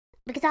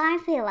 because I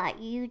feel like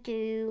you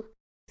do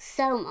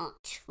so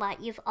much. Like,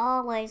 you've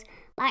always,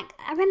 like,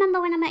 I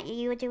remember when I met you,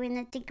 you were doing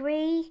a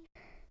degree,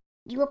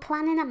 you were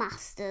planning a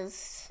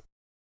master's,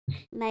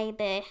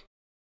 maybe.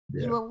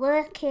 Yeah. You were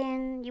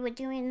working, you were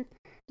doing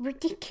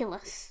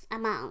ridiculous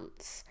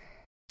amounts.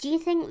 Do you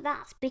think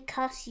that's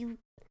because you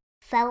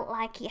felt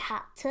like you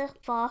had to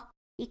for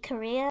your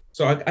career?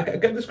 So I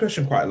get this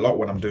question quite a lot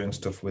when I'm doing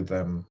stuff with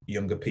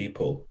younger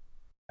people,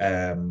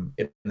 in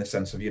the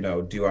sense of,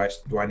 do I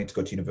need to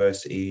go to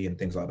university and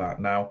things like that.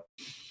 Now,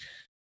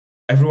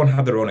 everyone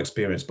had their own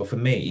experience, but for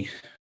me,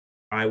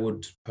 I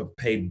would have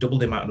paid double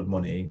the amount of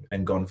money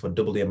and gone for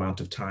double the amount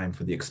of time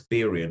for the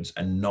experience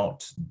and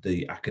not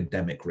the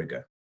academic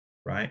rigor,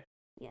 right?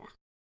 Yeah.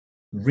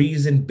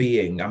 Reason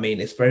being, I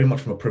mean, it's very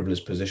much from a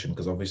privileged position,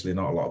 because obviously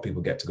not a lot of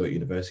people get to go to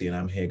university, and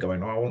I'm here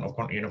going, I won't have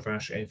gone to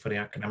university for the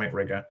academic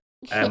rigor.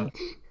 But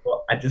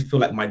I just feel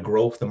like my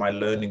growth and my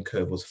learning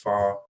curve was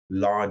far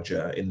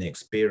larger in the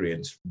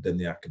experience than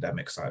the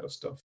academic side of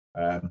stuff.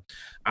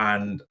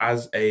 And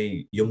as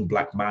a young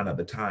Black man at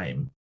the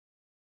time,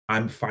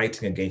 I'm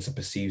fighting against a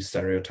perceived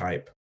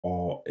stereotype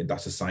or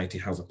that society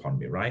has upon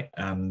me, right?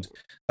 And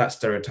that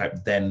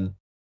stereotype then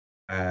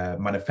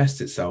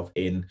manifests itself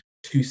in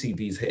 2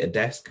 CVs hit a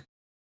desk.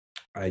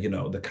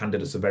 The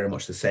candidates are very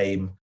much the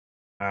same,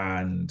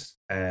 and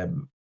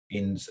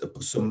in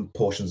some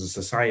portions of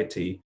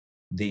society,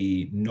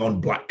 the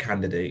non-Black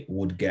candidate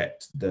would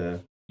get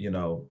the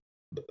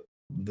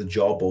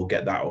job or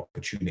get that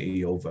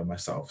opportunity over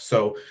myself.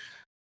 So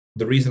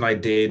the reason I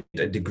did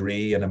a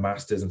degree and a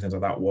master's and things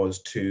like that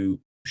was to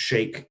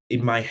shake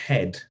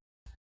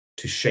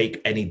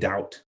any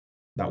doubt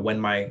that when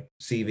my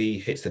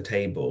CV hits the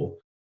table,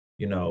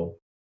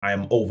 I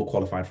am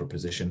overqualified for a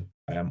position,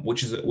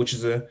 which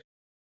is a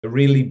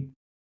really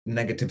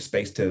negative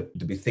space to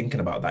be thinking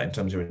about that in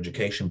terms of your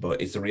education.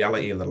 But it's the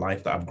reality of the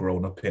life that I've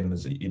grown up in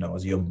as a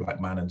young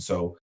Black man, and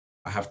so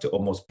I have to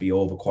almost be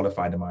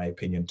overqualified, in my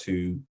opinion,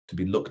 to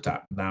be looked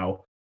at.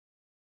 Now,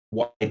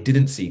 what I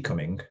didn't see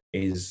coming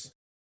is,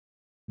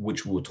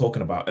 which we were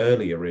talking about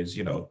earlier, is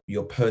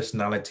your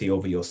personality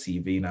over your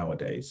CV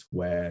nowadays,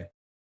 where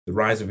the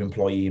rise of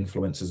employee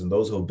influencers and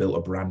those who have built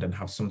a brand and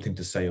have something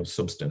to say of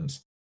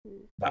substance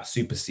that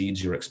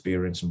supersedes your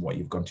experience and what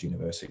you've gone to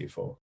university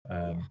for.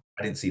 I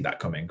didn't see that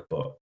coming,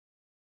 but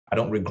I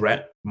don't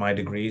regret my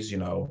degrees.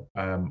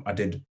 I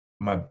did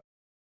my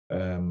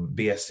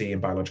BSc in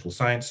biological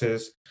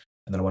sciences,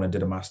 and then when I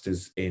did a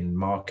master's in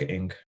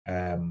marketing,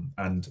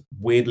 and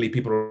weirdly,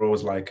 people are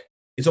always like,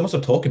 it's almost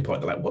a talking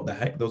point. They're like, what the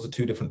heck? Those are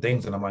 2 different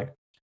things. And I'm like,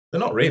 they're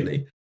not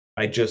really.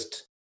 I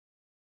just,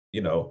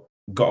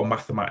 got a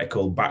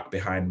mathematical back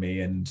behind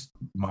me, and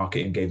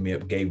marketing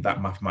gave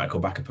that mathematical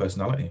back a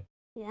personality.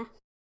 Yeah.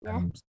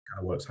 And it kind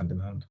of works hand in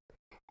hand.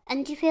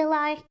 And do you feel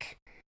like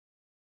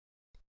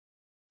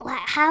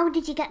how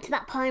did you get to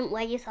that point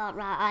where you thought,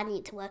 right, I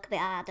need to work a bit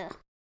harder?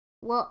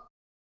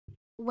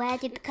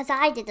 Because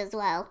I did as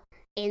well,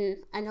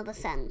 in another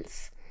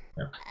sense.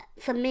 Yeah.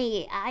 For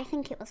me, I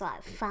think it was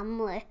like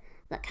family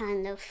that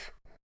kind of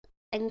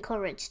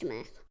encouraged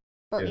me.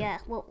 But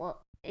what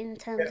in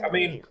terms of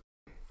you?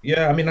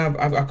 Yeah, I mean,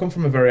 I come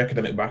from a very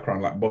academic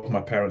background. Like both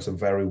my parents are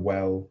very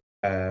well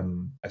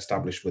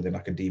established within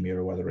academia,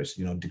 or whether it's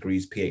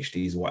degrees,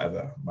 PhDs,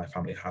 whatever. My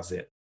family has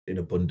it in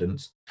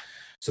abundance,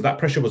 so that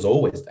pressure was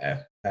always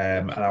there,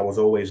 and I was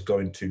always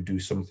going to do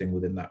something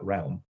within that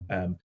realm.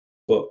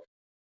 But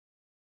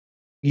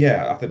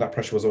yeah, I think that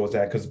pressure was always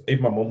there because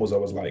even my mum was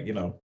always like,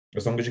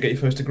 as long as you get your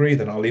first degree,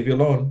 then I'll leave you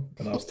alone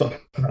and I'll stop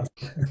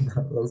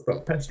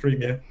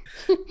pestering you.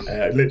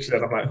 Literally,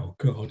 and I'm like, oh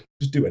God,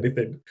 just do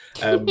anything.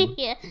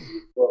 Yeah.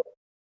 But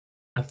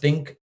I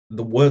think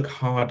the work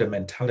harder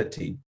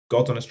mentality,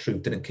 God's honest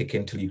truth, didn't kick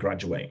in till you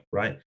graduate,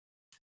 right?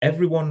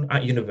 Everyone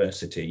at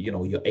university,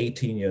 you're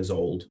 18 years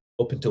old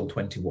up until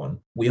 21.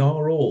 We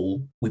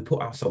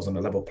put ourselves on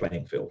a level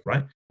playing field,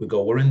 right?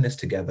 We're in this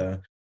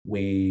together.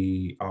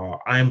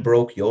 I'm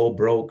broke, you're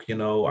broke,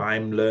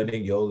 I'm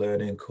learning, you're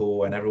learning,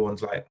 cool. And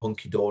everyone's like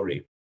hunky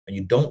dory. And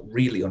you don't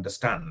really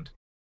understand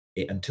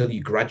it until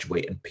you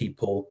graduate and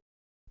people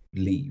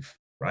leave,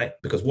 right?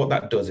 Because what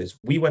that does is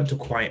we went to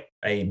quite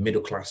a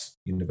middle class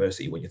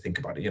university when you think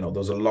about it.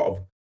 There's a lot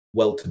of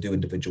well to do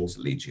individuals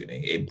at Leeds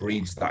Uni. It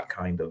breeds that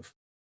kind of,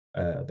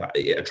 that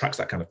it attracts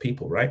that kind of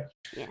people, right?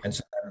 Yeah. And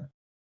so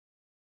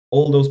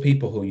all those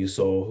people who you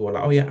saw who are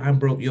like, oh yeah, I'm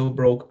broke, you're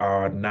broke,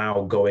 are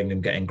now going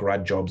and getting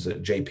grad jobs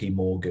at JP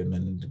Morgan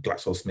and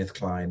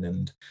GlaxoSmithKline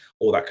and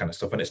all that kind of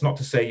stuff. And it's not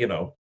to say,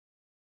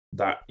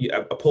 that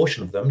a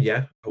portion of them,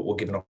 were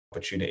given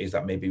opportunities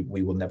that maybe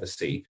we will never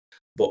see,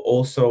 but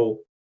also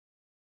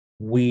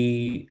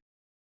we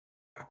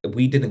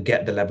didn't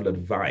get the level of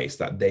advice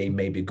that they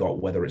maybe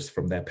got, whether it's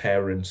from their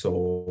parents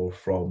or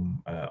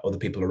from other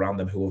people around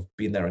them who have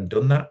been there and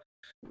done that.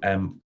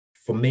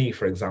 For me,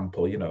 for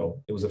example,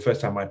 it was the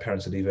first time my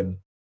parents had even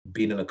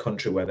been in a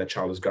country where their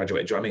child was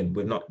graduated. Do you know what I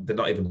mean? They're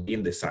not even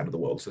in this side of the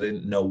world, so they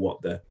didn't know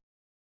what the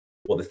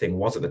thing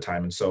was at the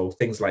time. And so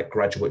things like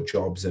graduate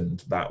jobs and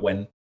that,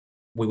 when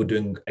we were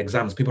doing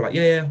exams, people were like,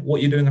 yeah, what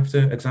are you doing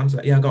after exams?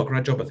 Like, yeah, I got a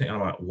grad job. I'm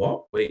like,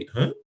 what? Wait,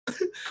 huh?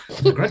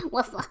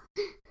 What's that?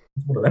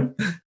 One of them.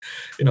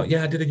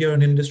 Yeah, I did a year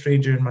in industry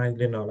during my,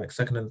 like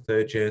second and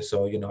third year.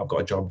 So, I've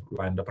got a job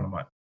lined up. And I'm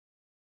like,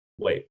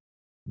 wait,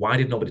 why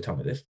did nobody tell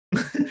me this?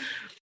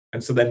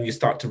 And so then you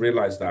start to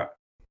realize that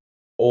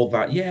all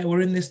that, yeah,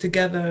 we're in this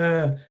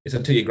together. It's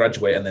until you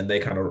graduate and then they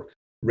kind of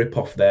rip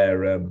off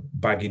their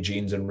baggy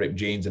jeans and ripped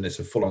jeans, and it's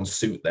a full-on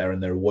suit there,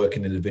 and they're a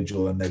working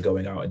individual and they're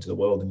going out into the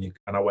world. And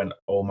I went,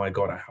 oh my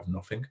God, I have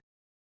nothing.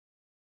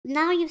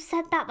 Now you've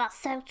said that, that's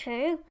so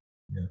true.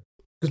 Yeah.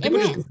 Because people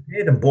just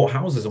disappeared and bought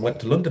houses and went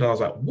to London. And I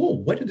was like, whoa,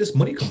 where did this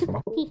money come from?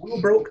 I thought we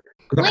were broke.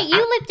 Wait,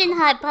 you lived in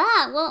Hyde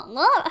Park?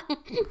 What?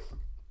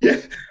 Yeah,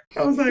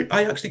 I was like,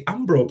 I actually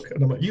am broke,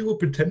 and I'm like, you were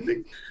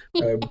pretending.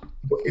 But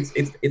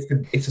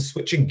it's a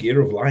switching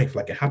gear of life.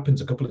 Like, it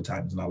happens a couple of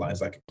times in our lives.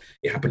 Like,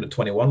 it happened at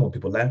 21 when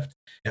people left.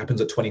 It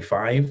happens at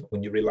 25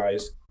 when you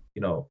realize,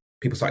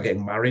 people start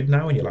getting married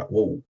now, and you're like,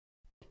 whoa.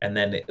 And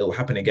then it'll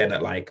happen again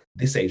at like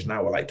this age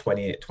now, or like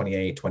 20,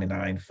 28,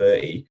 29,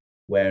 30,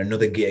 where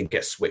another gear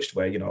gets switched,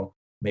 where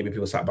maybe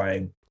people start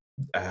buying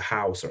a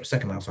house or a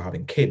second house or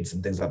having kids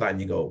and things like that,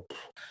 and you go,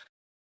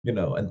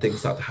 and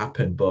things start to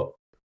happen. But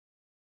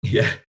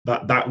yeah,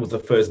 that was the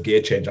first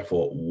gear change. I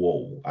thought,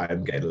 whoa,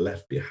 I'm getting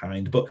left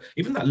behind. But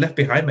even that left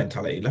behind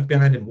mentality, left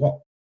behind in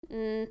what?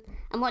 And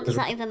what does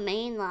that even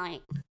mean?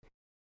 Like,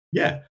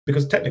 yeah,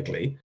 because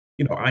technically,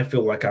 I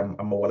feel like I'm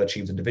a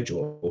well-achieved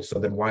individual. So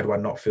then why do I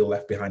not feel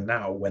left behind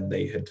now when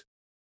they had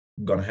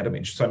gone ahead of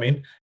me? So I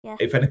mean,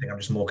 if anything, I'm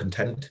just more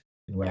content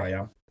in where I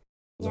am,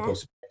 as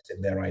opposed to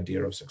in their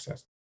idea of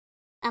success.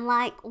 And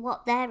like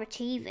what they're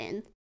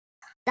achieving,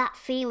 that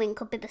feeling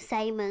could be the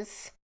same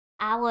as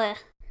our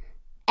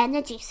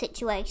energy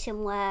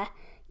situation, where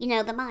they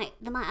might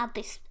have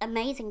this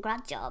amazing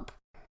grad job,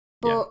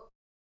 but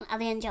are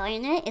they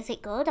enjoying it? Is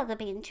it good? Are they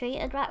being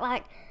treated right?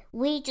 Like,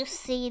 we just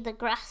see the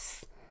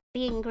grass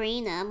being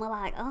greener and we're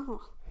like,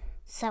 oh,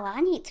 so I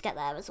need to get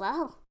there as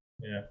well.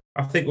 Yeah,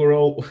 I think we're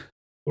all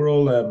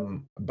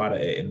bad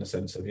at it, in the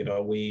sense of,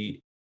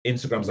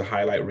 Instagram's a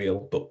highlight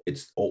reel, but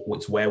it's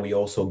where we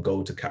also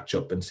go to catch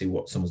up and see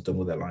what someone's done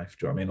with their life.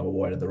 Do you know what I mean? Or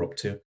where they're up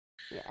to.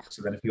 Yeah.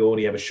 So then if you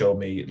only ever show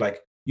me,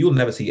 like, you'll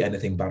never see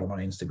anything bad on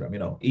my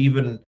Instagram.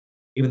 Even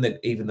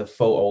the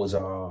photos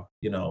are,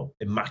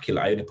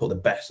 immaculate. I only put the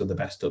best of the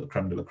best up, the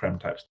creme de la creme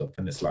type stuff.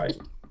 And it's like,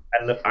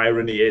 and the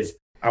irony is,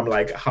 I'm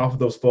like, half of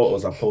those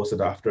photos I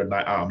posted after a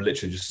night out, I'm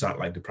literally just sat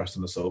like depressed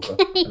on the sofa.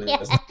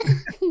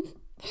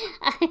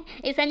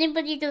 If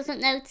anybody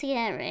doesn't know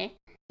Thierry,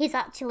 he's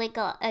actually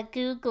got a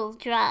Google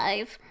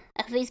Drive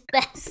of his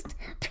best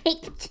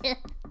pictures.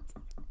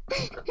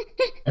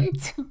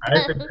 To I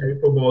had to post. pay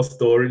for more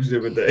storage the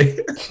other day.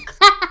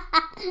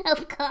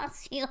 Of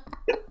course you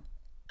are.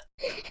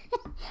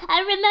 I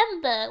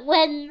remember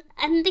when,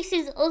 and this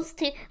is us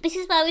two, this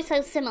is why we're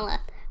so similar.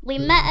 We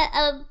met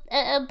at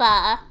a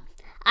bar.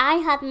 I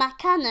had my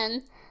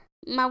Canon,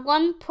 my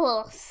One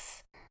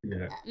Plus,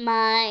 Yeah.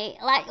 my,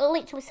 like,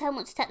 literally so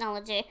much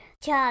technology,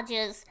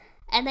 chargers,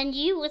 and then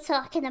you were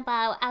talking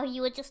about how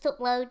you were just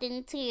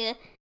uploading to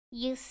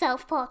your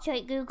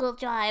self-portrait Google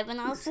Drive, and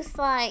I was just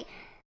like,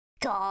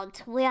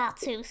 God, we are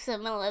too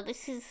similar.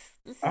 This is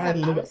I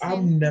love it. embarrassing.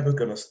 I'm never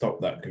gonna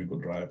stop that Google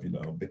Drive,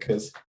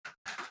 because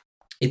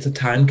it's a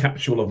time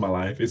capsule of my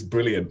life. It's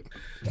brilliant.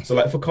 So,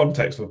 like for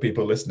context for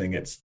people listening,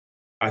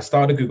 I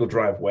started a Google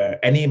Drive where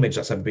any image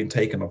that's ever been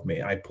taken of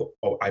me, I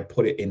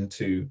put it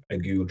into a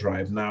Google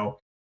Drive. Now,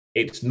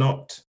 it's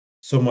not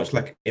so much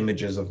like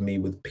images of me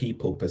with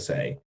people per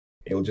se.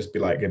 It'll just be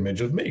like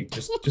image of me,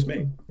 just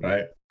me,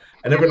 right?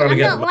 And every now and I'm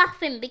again, not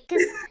laughing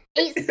because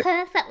it's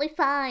perfectly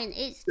fine.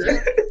 It's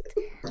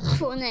just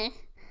funny.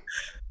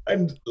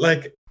 and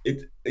like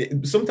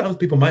sometimes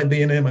people might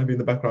be in it, might be in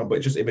the background, but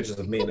it's just images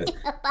of me, and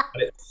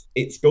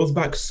it goes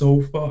back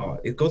so far.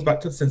 It goes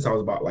back to since I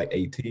was about like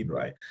 18,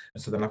 right?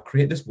 And so then I've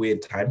created this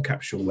weird time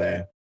capsule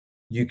where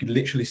you can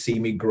literally see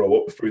me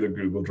grow up through the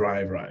Google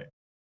Drive, right?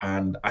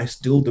 And I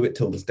still do it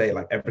till this day.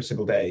 Like every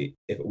single day,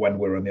 if when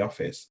we're in the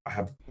office, I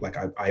have like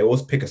I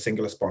always pick a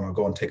singular spot and I'll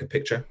go and take a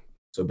picture.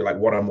 So it'd be like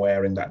what I'm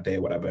wearing that day,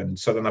 whatever. And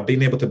so then I've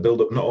been able to build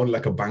up not only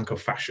like a bank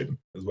of fashion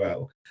as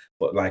well,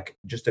 but like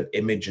just the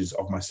images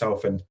of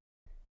myself. And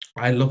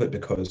I love it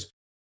because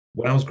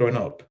when I was growing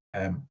up,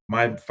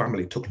 my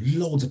family took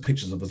loads of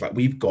pictures of us. Like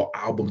we've got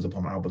albums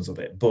upon albums of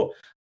it. But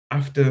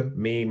after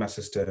me, my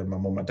sister, my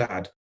mum, my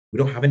dad, we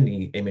don't have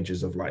any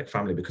images of like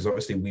family because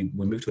obviously we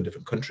moved to a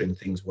different country and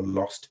things were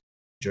lost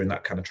during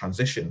that kind of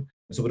transition.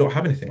 And so we don't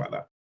have anything like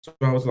that. So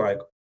I was like,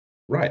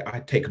 right, I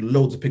take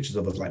loads of pictures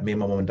of us, like me and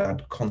my mum and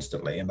dad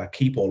constantly, and I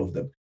keep all of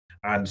them.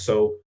 And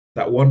so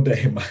that one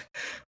day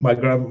my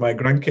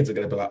grandkids are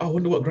going to be like, oh, I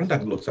wonder what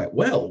granddad looks like.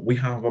 Well, we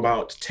have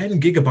about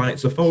 10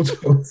 gigabytes of photos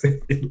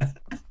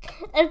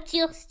Of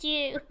just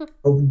you.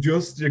 of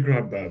just your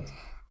granddad.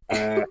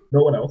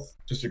 No one else,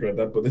 just your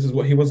granddad. But this is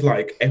what he was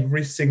like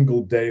every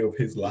single day of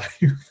his life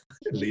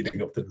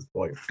leading up to this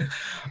point.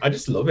 I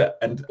just love it.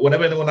 And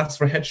whenever anyone asks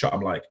for a headshot,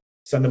 I'm like,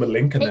 send them a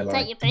link and they're Take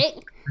like, your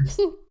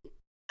pick.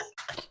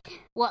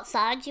 What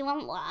side do you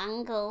want? What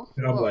angle?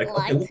 and I'm What like, okay,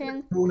 what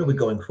lighting? tone are we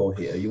going for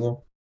here? You want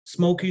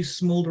smoky,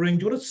 smoldering?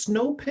 Do you want a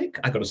snow pick?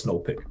 I got a snow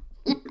pick.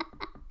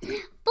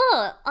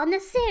 But on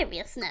a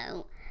serious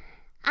note,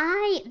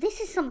 this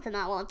is something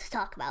I want to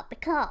talk about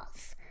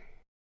because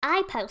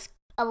I post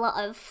a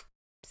lot of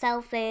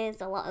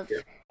selfies, a lot of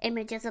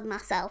images of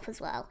myself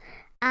as well,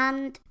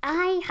 and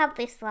I have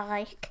this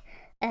like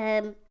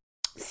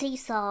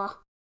seesaw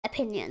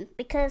opinion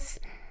because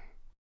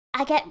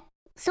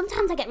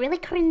sometimes I get really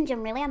cringe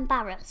and really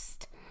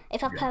embarrassed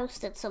if I've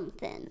posted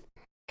something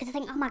because I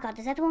think, oh my God,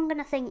 is everyone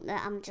going to think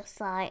that I'm just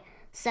like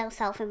so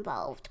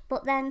self-involved?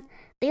 But then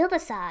the other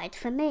side,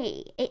 for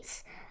me,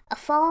 it's a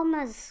form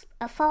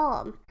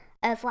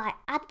of like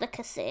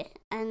advocacy,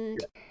 and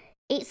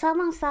it's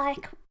almost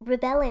like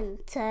rebelling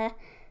to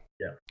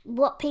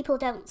what people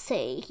don't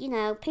see.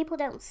 People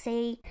don't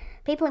see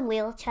people in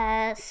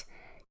wheelchairs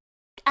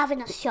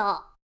having a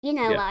shot.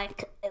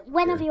 Like,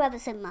 when have you ever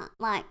seen that?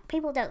 Like,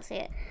 people don't see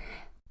it.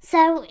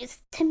 So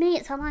to me,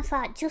 it's almost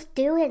like just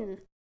doing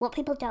what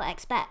people don't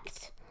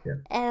expect.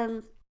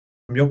 From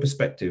your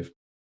perspective,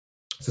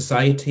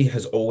 society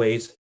has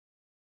always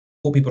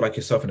put people like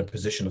yourself in a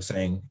position of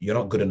saying you're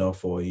not good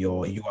enough, or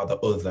you are the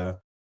other,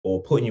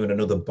 or putting you in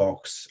another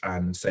box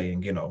and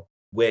saying,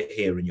 we're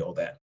here and you're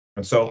there.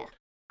 And so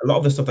a lot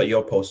of the stuff that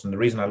you're posting, the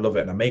reason I love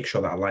it and I make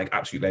sure that I like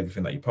absolutely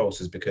everything that you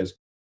post is because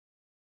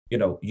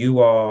you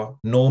are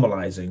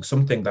normalizing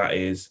something that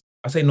is,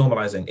 I say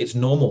normalizing, it's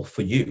normal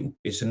for you.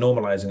 It's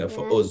normalizing it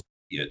for us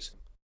idiots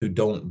who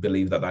don't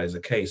believe that that is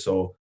the case.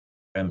 Or,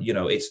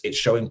 it's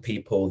showing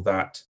people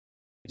that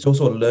it's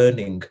also a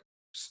learning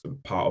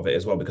part of it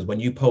as well. Because when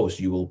you post,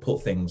 you will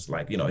put things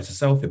like,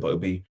 it's a selfie, but it'll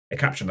be a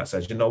caption that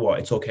says, you know what,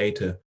 it's okay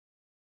to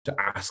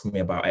ask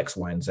me about X,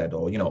 Y, and Z,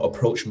 or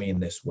approach me in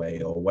this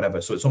way or whatever.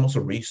 So it's almost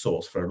a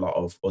resource for a lot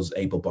of us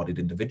able-bodied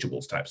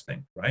individuals types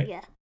thing,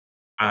 right?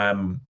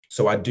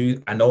 So I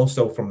do, and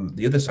also from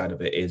the other side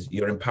of it is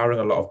you're empowering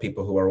a lot of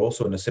people who are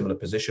also in a similar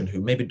position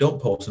who maybe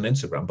don't post on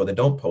Instagram, but they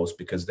don't post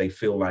because they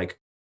feel like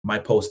my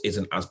post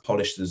isn't as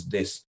polished as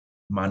this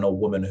man or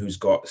woman who's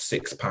got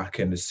six-pack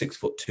and is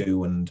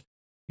 6'2" and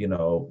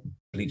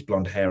bleach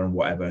blonde hair and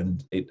whatever.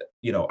 And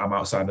I'm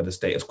outside of the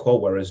status quo,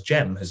 whereas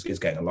Jem is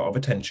getting a lot of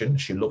attention.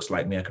 She looks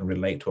like me. I can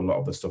relate to a lot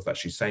of the stuff that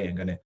she's saying,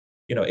 and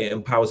it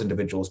empowers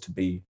individuals to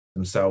be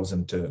themselves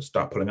and to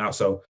start pulling out.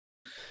 So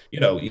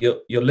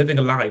you're living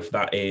a life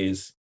that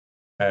is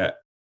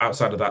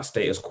outside of that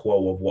status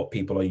quo of what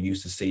people are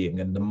used to seeing.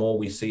 And the more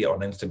we see it on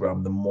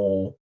Instagram, the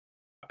more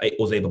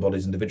us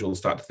able-bodied individuals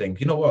start to think,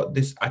 you know what,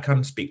 this, I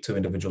can speak to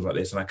individuals like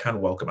this and I can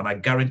welcome. And I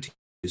guarantee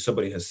you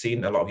somebody has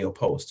seen a lot of your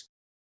posts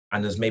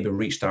and has maybe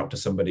reached out to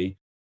somebody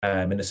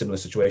in a similar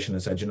situation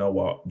and said, you know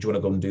what, do you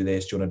want to go and do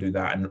this? Do you want to do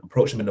that? And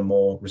approach them in a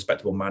more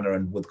respectable manner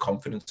and with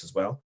confidence as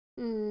well.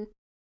 Mm.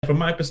 From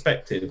my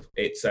perspective,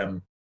 it's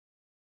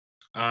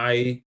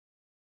I,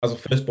 as a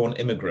firstborn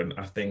immigrant,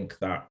 I think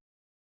that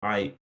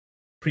I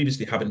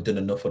previously haven't done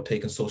enough or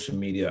taken social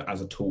media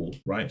as a tool,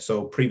 right?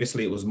 So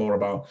previously it was more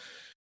about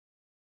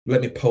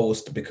let me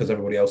post because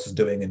everybody else is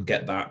doing and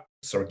get that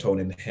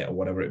serotonin hit or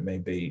whatever it may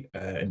be,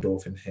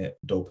 endorphin hit,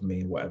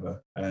 dopamine,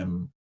 whatever,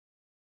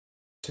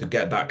 to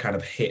get that kind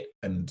of hit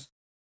and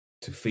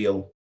to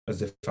feel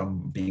as if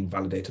I'm being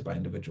validated by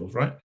individuals,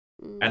 right?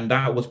 Mm. And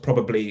that was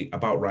probably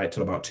about right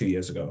till about 2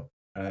 years ago.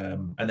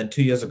 And then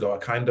 2 years ago, I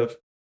kind of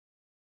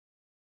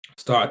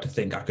started to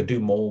think I could do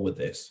more with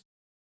this.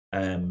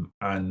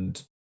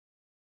 And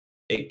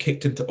it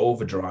kicked into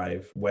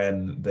overdrive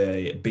when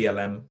the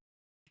BLM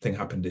thing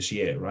happened this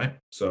year, right?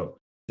 So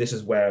this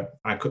is where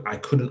I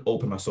couldn't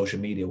open my social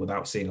media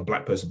without seeing a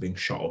black person being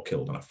shot or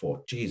killed. And I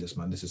thought, Jesus,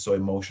 man, this is so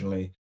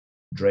emotionally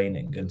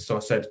draining. And so I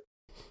said,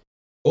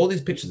 all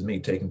these pictures of me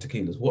taking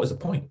tequilas, what is the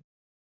point?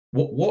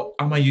 What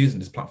am I using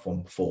this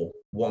platform for?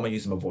 What am I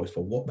using my voice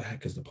for? What the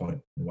heck is the point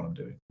in what I'm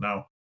doing?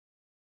 Now,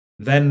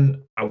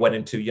 then I went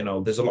into,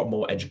 there's a lot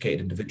more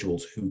educated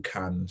individuals who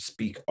can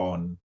speak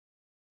on,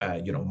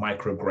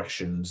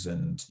 microaggressions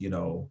and,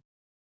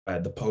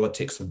 the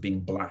politics of being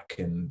black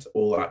and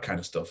all that kind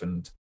of stuff.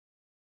 And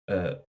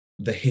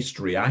the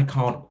history, I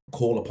can't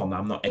call upon that.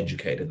 I'm not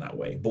educated in that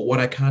way. But what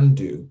I can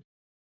do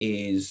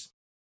is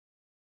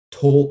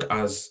talk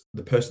as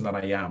the person that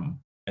I am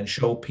and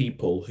show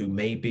people who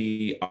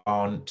maybe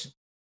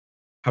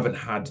haven't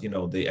had,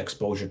 the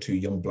exposure to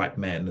young black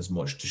men as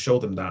much, to show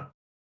them that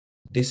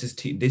this is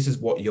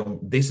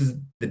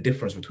the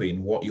difference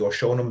between what you're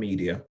shown on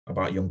media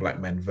about young black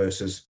men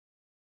versus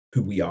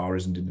who we are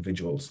as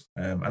individuals.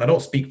 And I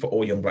don't speak for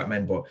all young black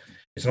men, but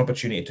it's an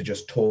opportunity to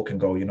just talk and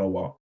go, you know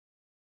what,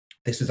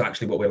 this is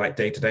actually what we're like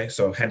day to day.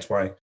 So hence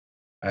why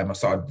I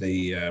started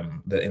the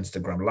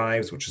Instagram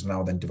lives, which has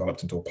now then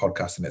developed into a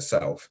podcast in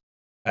itself.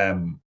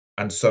 And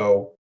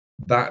so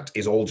that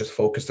is all just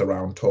focused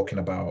around talking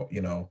about,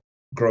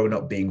 growing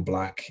up being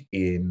black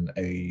in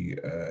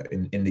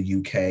in the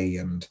UK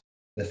and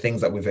the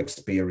things that we've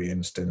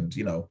experienced, and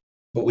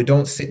but we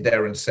don't sit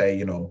there and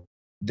say,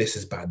 this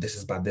is bad, this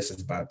is bad, this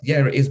is bad.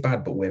 Yeah, it is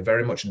bad, but we're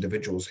very much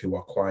individuals who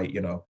are quite,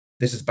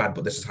 this is bad,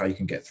 but this is how you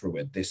can get through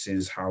it. This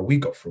is how we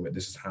got through it.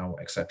 This is how,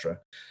 etc.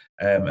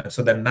 And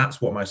so then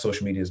that's what my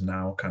social media is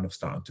now kind of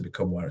starting to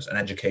become, where it's an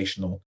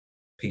educational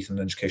piece and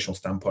an educational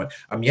standpoint.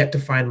 I'm yet to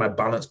find my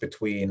balance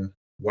between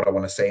what I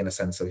want to say in a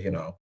sense of,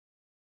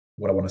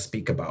 what I want to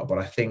speak about. But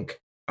I think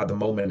at the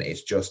moment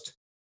it's just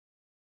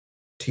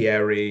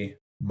Thierry,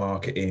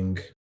 marketing,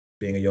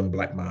 being a young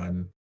black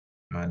man,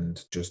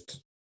 and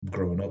just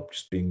growing up,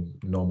 just being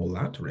a normal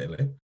lad,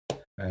 really.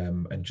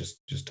 And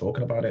just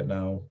talking about it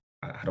now.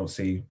 I don't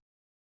see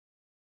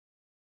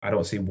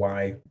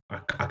why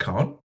I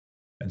can't.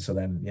 And so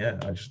then, yeah,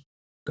 I just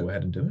go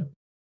ahead and do it.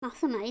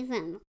 That's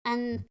amazing.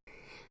 And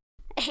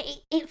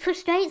it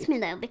frustrates me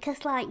though,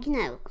 because like,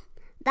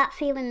 that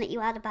feeling that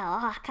you had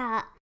about, I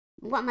can't,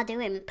 what am I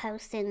doing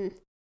posting,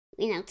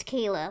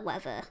 tequila,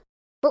 whatever.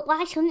 But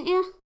why shouldn't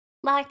you?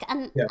 Like,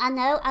 and Yeah.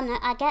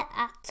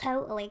 I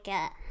totally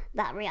get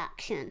that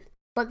reaction.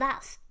 But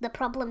that's the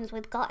problems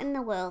we've got in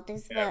the world,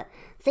 is that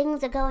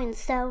things are going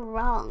so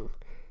wrong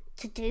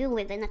to do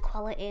with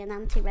inequality and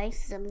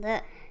anti-racism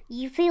that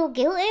you feel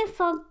guilty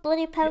for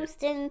bloody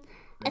posting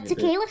a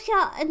tequila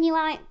shot, and you're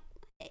like,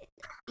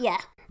 yeah,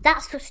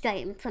 that's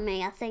frustrating for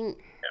me, I think.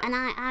 And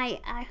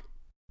I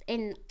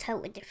in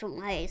totally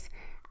different ways,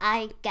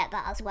 I get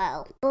that as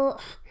well.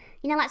 But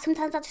like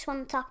sometimes I just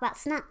want to talk about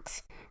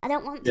snacks. I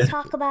don't want to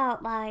talk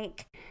about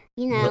like,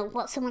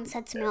 what someone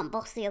said to me on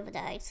bus the other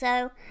day.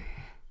 So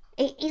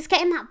it's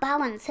getting that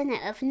balance, isn't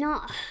it, of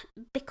not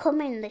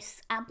becoming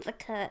this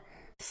advocate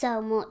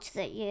so much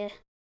that you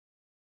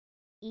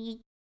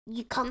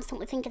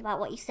constantly thinking about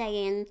what you're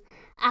saying.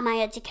 Am I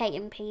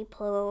educating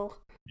people?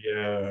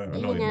 Yeah, I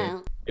know what you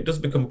mean. It does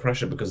become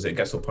pressure because it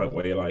gets to a point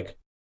where you're like,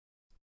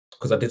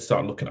 because I did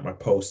start looking at my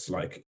posts,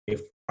 like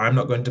if I'm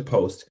not going to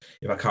post,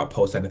 if I can't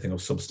post anything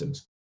of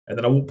substance, and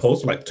then I won't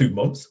post for like 2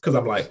 months because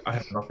I'm like, I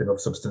have nothing of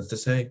substance to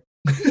say.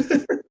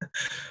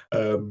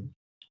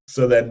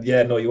 So then,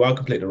 yeah, no, you are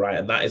completely right,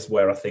 and that is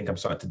where I think I'm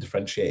starting to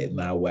differentiate it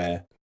now,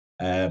 where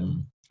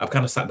I've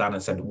kind of sat down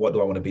and said, what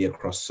do I want to be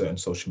across certain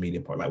social media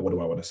point? Like, what do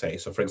I want to say?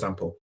 So, for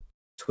example,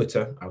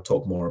 Twitter, I'll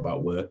talk more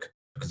about work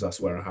because that's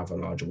where I have a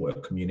larger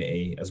work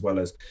community, as well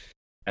as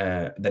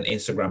then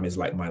Instagram is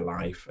like my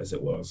life, as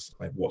it was,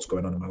 like what's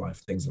going on in my life,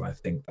 things that I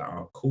think that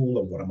are cool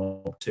and what I'm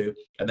up to.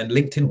 And then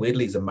LinkedIn,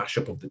 weirdly, is a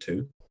mashup of the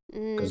two,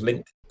 because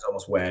LinkedIn is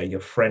almost where your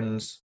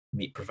friends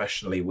meet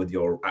professionally with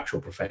your actual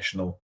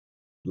professional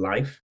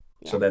life.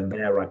 So then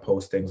there I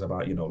post things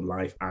about,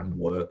 life and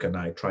work, and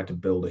I try to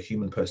build a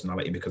human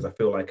personality, because I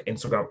feel like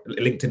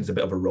LinkedIn is a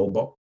bit of a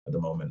robot at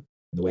the moment.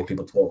 The way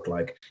people talk,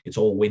 like it's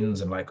all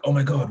wins and like, oh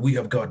my God, we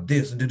have got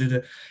this and da, da,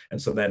 da.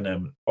 And so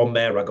then on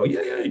there I go,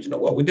 yeah, you know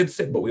what, we did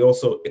sit, but we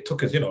also, it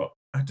took us,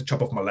 I had to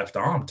chop off my left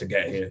arm to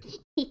get here.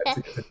 Yeah,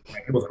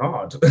 Like, it was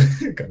hard,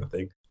 kind of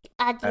thing.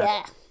 Uh,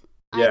 yeah,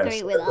 I yeah, agree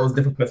so with those that.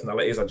 different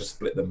personalities, I just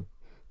split them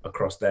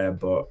across there.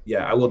 But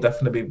yeah, I will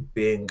definitely be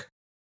being.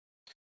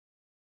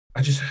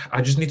 I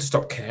just need to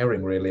stop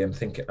caring really and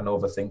thinking and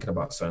overthinking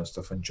about certain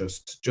stuff and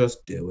just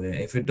do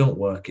it. If it don't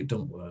work, it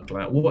don't work.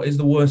 Like, what is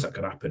the worst that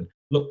could happen?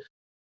 Look,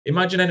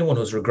 imagine anyone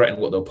who's regretting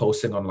what they're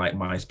posting on like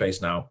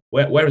MySpace now.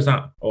 Where is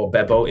that? Or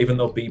Bebo, even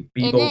though In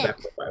Bebo, it.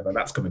 Bebo, whatever,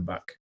 that's coming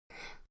back.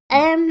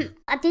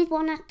 I did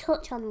want to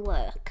touch on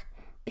work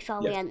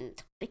before we Yes.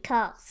 end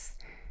because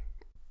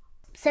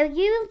so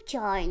you've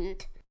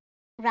joined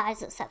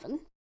Rise at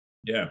Seven,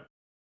 Yeah.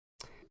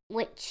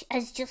 which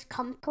has just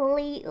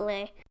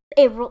completely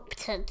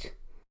erupted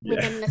Yeah.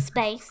 within the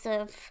space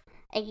of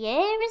a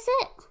year, is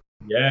it?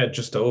 Yeah,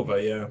 just over,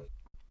 yeah.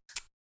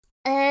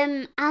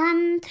 And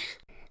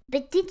the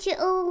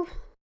digital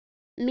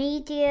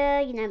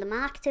media, the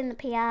marketing, the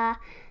PR,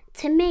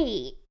 to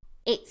me,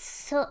 it's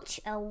such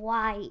a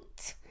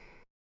white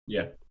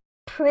Yeah.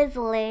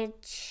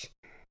 privilege,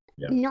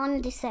 Yeah.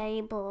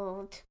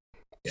 non-disabled,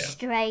 Yeah.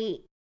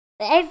 straight,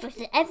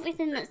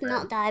 everything that's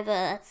not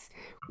diverse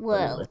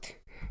world.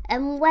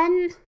 And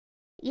when,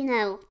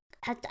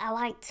 I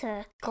like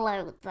to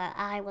gloat that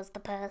I was the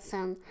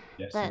person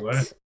Yes, you were.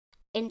 that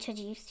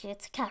introduced you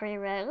to Carrie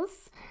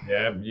Rose.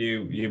 Yeah,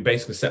 you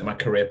basically set my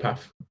career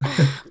path.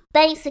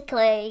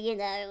 Basically,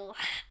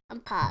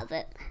 I'm part of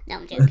it. No,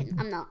 I'm joking.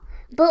 I'm not.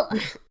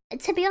 But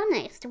to be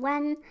honest,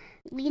 when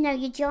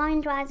you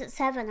joined Rise at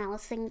Seven, I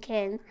was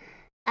thinking,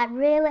 I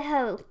really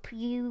hope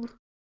you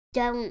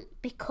don't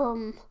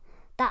become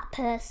that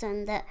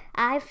person that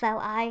I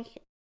felt I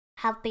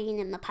have been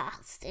in the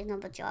past in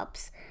other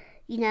jobs.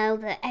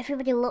 That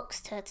everybody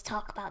looks to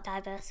talk about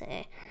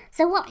diversity.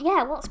 So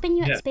what's been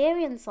your Yeah.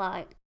 experience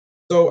like?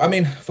 So, I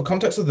mean, for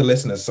context of the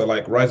listeners, so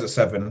like Rise at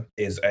Seven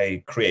is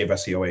a creative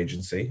SEO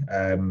agency,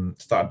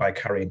 started by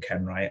Carrie and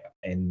Ken Wright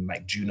in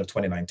like June of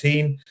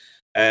 2019.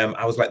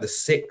 I was like the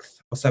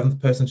sixth or seventh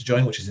person to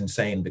join, which is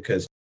insane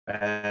because,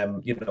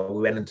 we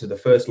went into the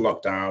first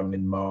lockdown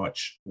in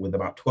March with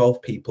about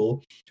 12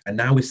 people, and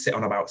now we sit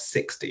on about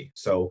 60.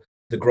 So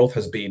the growth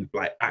has been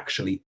like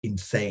actually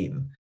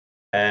insane.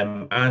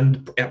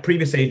 And at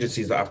previous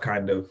agencies that I've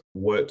kind of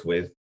worked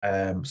with,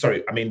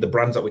 the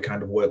brands that we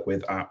kind of work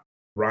with at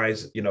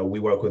Rise, we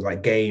work with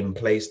like Game,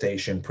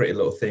 PlayStation, Pretty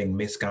Little Thing,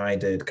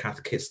 Misguided,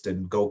 Kath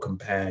Kiston, Go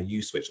Compare,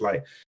 You Switch.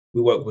 Like,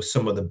 we work with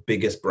some of the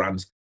biggest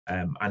brands,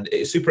 and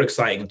it's super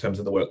exciting in terms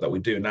of the work that we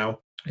do. Now,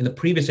 in the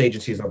previous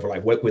agencies I've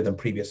like worked with and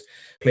previous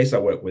places I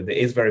work with, it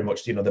is very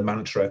much the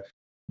mantra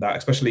that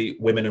especially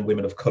women and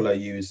women of color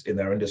use in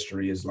their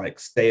industry is like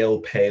stale,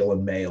 pale,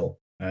 and male.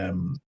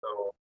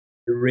 So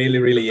it really,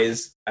 really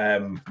is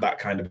that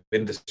kind of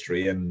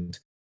industry, and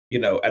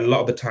a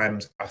lot of the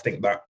times I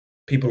think that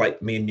people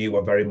like me and you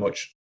are very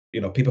much,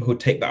 people who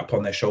take that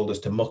upon their shoulders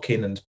to muck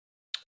in, and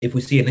if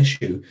we see an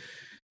issue,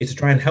 it's to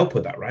try and help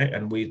with that, right?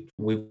 And we've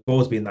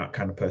always been that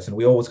kind of person.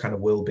 We always kind of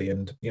will be,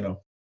 and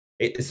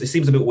it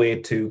seems a bit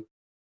weird to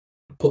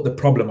put the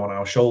problem on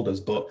our shoulders,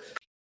 but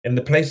in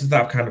the places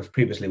that I've kind of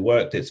previously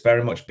worked, it's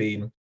very much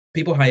been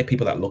people hire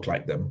people that look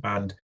like them,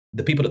 and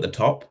the people at the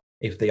top,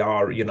 if they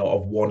are,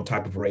 of one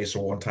type of race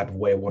or one type of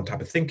way or one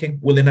type of thinking,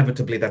 will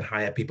inevitably then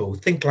hire people who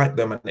think like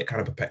them, and it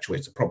kind of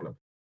perpetuates the problem.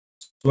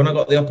 So when I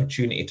got the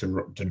opportunity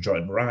to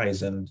join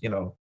Rise, and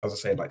as I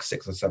said, like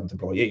sixth or seventh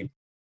employee,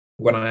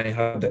 when I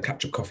had the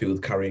catch up coffee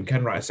with Carrie and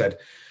Kenwright, I said,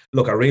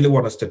 "Look, I really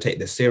want us to take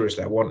this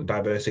seriously. I want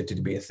diversity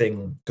to be a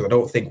thing because I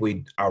don't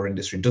think our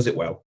industry does it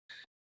well,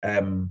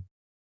 and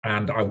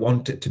I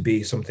want it to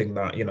be something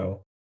that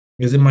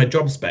is in my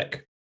job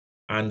spec."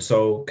 And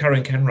so Carrie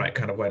and Kenwright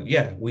kind of went,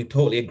 "Yeah, we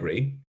totally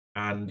agree."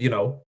 And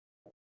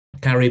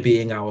Carrie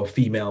being our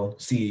female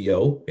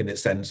CEO in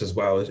its sense as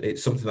well,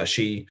 it's something that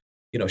she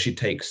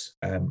takes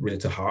really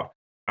to heart.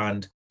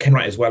 And Ken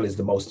Wright as well is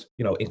the most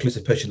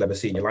inclusive person you'll ever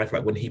see in your life.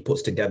 Like when he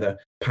puts together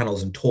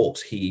panels and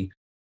talks, he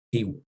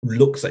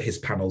looks at his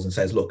panels and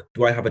says, "Look,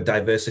 do I have a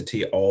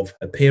diversity of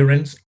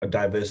appearance, a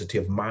diversity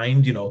of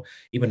mind,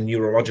 even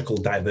neurological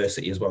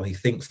diversity as well?" He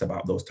thinks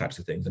about those types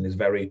of things and is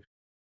very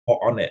hot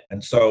on it.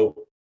 And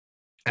so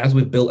as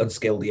we've built and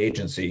scaled the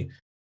agency,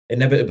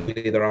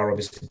 inevitably there are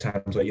obviously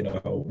times where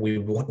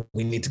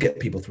we need to get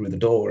people through the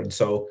door, and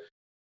so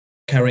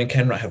Kerry and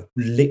Kenra have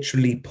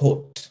literally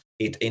put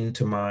it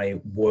into my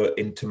work,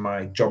 into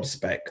my job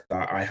spec,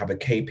 that I have a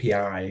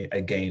KPI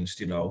against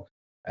the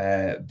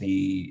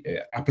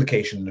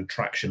application and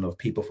attraction of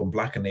people from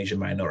Black and Asian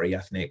minority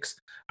ethnics,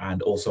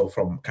 and also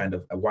from kind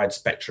of a wide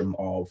spectrum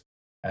of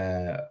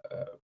uh,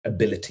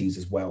 abilities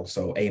as well.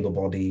 So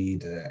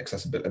able-bodied,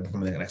 accessibility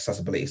from an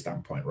accessibility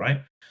standpoint,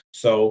 right?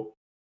 So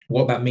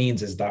what that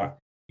means is that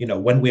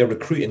when we are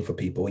recruiting for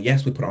people,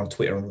 yes, we put it on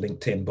Twitter and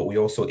LinkedIn, but we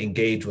also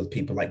engage with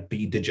people like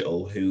B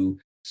Digital who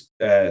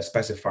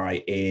specify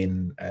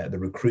in the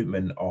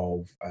recruitment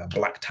of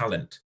Black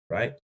talent,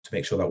 right? To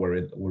make sure that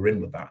we're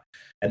in with that.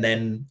 And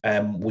then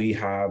we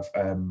have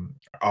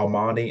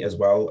Armani as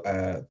well.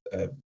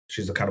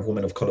 She's a kind of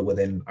woman of color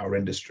within our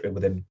industry,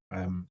 within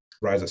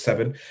Rise at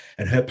Seven,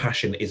 and her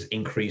passion is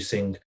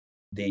increasing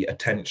the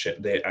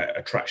attention, the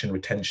attraction,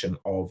 retention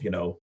of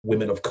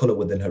women of color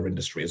within her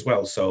industry as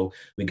well. So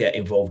we get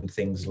involved in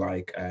things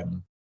like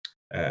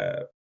uh,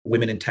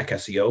 Women in Tech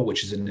SEO,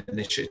 which is an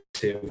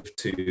initiative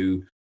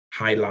to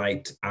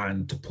highlight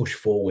and to push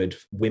forward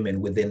women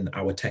within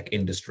our tech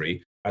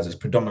industry, as it's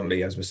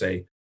predominantly, as we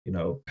say,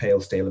 pale,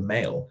 stale, and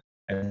male.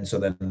 And so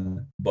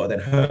but then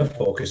her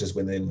focus is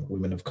within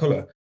women of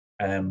color.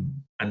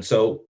 And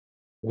so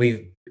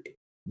we've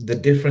the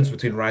difference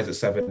between Rise at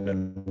Seven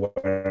and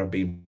where I've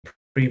been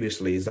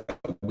previously is that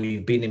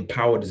we've been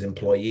empowered as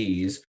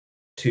employees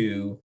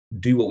to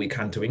do what we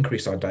can to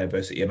increase our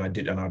diversity and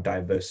our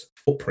diverse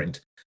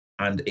footprint,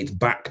 and it's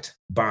backed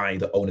by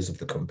the owners of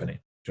the company.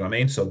 Do you know what I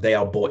mean? So they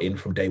are bought in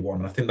from day one.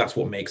 And I think that's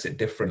what makes it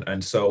different.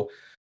 And so,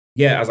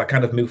 yeah, as I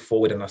kind of move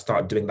forward and I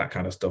start doing that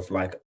kind of stuff,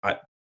 like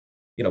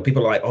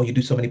people are like, oh, you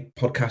do so many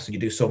podcasts and you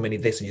do so many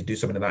this and you do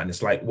so many that. And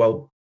it's like,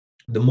 well,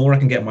 the more I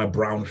can get my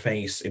brown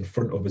face in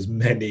front of as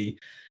many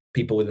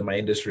people within my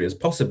industry as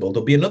possible,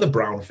 there'll be another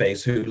brown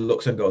face who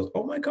looks and goes,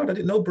 oh my God, I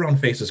didn't know brown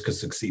faces could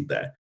succeed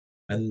there.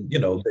 And,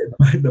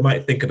 they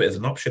might think of it as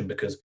an option,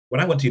 because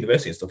when I went to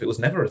university and stuff, it was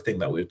never a thing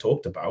that we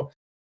talked about.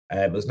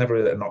 It was never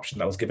an option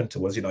that was given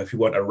to us. If you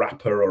weren't a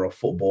rapper or a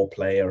football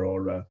player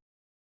or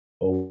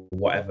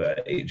whatever,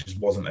 it just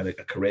wasn't a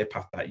career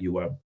path that you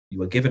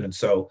were given. And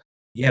so,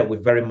 yeah,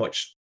 we've very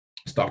much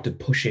started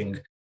pushing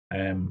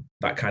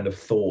that kind of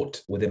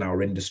thought within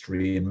our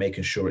industry and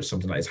making sure it's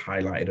something that is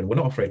highlighted, and we're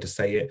not afraid to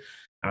say it.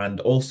 And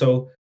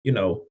also,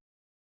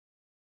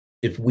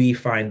 if we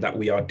find that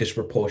we are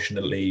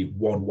disproportionately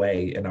one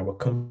way in our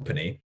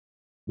company,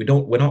 we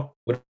don't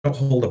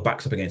hold our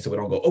backs up against it. We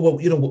don't go, oh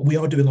well, we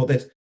are doing all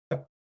this.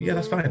 Yeah,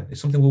 that's fine.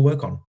 It's something we'll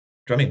work on.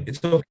 Do you know what I mean?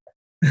 It's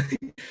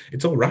okay.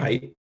 It's all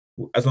right,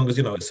 as long as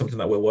it's something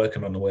that we're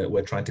working on and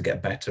we're trying to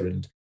get better,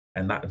 and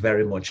that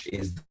very much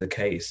is the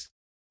case.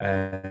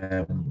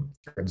 And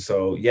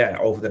so, yeah,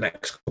 over the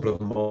next couple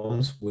of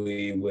months,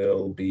 we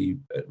will be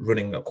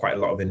running quite a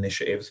lot of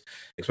initiatives,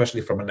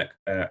 especially from an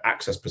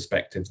access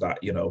perspective. That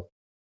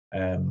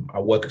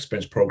our work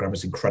experience program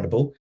is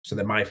incredible. So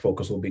then my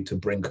focus will be to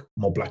bring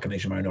more Black and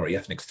Asian minority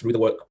ethnics through the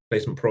work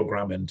placement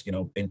program, and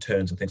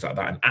interns and things like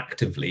that, and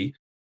actively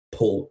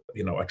pull,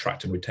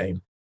 attract and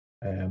retain.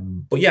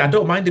 But yeah, I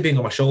don't mind it being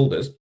on my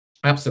shoulders.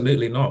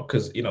 Absolutely not,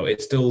 because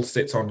it still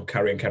sits on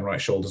Carrie and Ken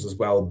Wright's shoulders as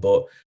well.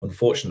 But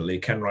unfortunately,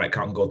 Ken Wright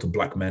can't go to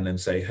Black men and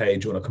say, "Hey,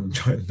 do you want to come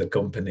join the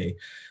company?"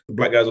 The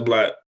Black guys will be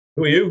like,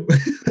 "Who are you?"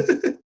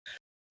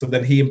 So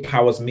then he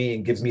empowers me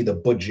and gives me the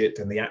budget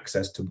and the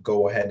access to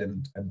go ahead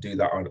and do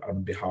that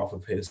on behalf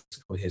of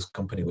his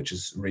company, which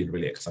is really,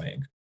 really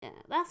exciting. Yeah,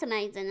 that's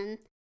amazing.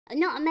 And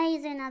not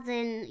amazing as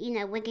in,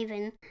 we're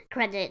giving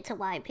credit to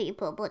white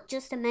people, but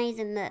just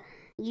amazing that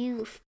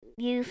you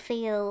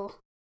feel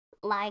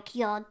like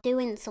you're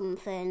doing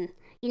something,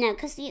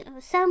 because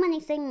so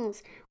many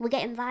things we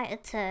get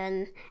invited to,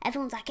 and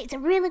everyone's like, it's a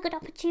really good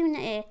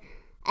opportunity,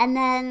 and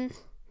then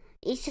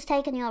it's just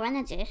taking your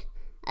energy,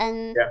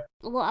 and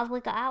what have we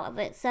got out of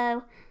it?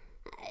 So,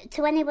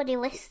 to anybody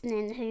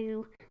listening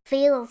who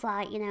feels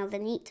like, they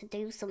need to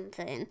do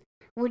something,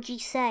 would you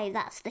say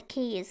that's the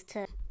key, is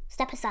to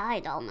step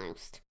aside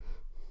almost?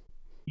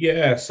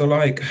 Yeah, so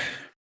like,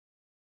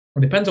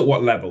 it depends at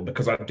what level,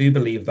 because I do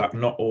believe that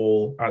not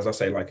all, as I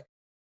say, like,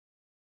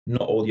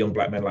 not all young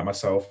Black men like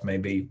myself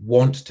maybe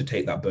want to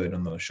take that burden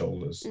on their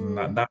shoulders, and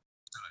that's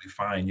absolutely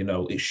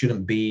fine. It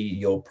shouldn't be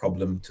your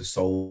problem to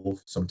solve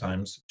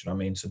sometimes. Do you know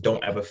what I mean? So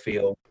don't ever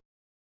feel,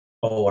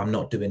 oh, I'm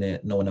not doing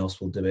it, no one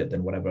else will do it,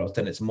 then whatever else.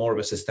 Then it's more of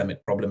a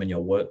systemic problem in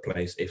your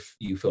workplace if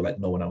you feel like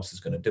no one else is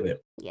going to do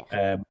it.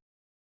 Yeah.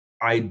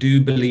 I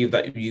do believe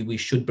that we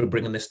should be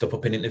bringing this stuff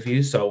up in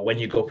interviews. So when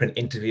you go for an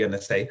interview and they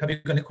say, "Have you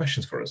got any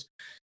questions for us?"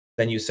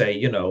 Then you say,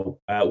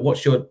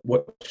 what's your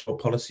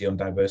policy on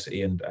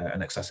diversity and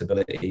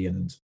accessibility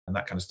and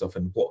that kind of stuff,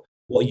 and what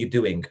are you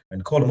doing?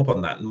 And call them up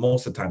on that. And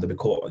most of the time they'll be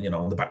caught,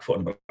 on the back foot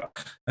and be like,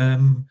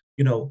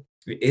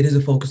 it is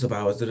a focus of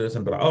ours.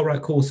 And be like, "All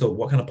right, cool. So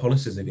what kind of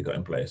policies have you got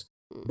in place?"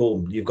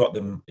 Boom, you've got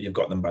them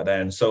by there.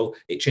 And so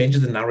it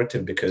changes the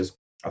narrative, because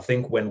I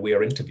think when we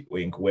are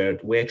interviewing,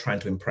 we're trying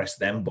to impress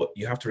them, but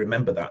you have to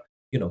remember that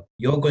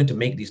you're going to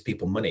make these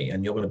people money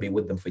and you're going to be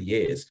with them for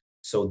years,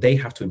 so they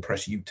have to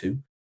impress you too.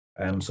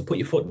 So put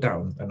your foot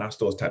down and ask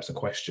those types of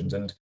questions.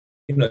 And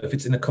if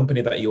it's in a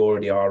company that you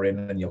already are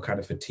in and you're kind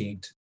of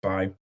fatigued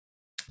by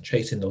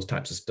chasing those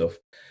types of stuff,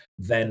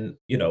 then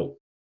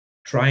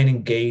try and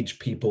engage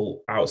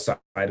people outside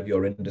of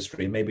your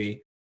industry.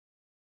 Maybe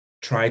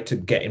try to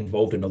get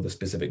involved in other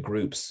specific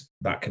groups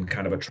that can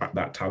kind of attract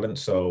that talent.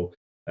 So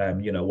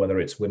whether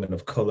it's women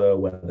of color,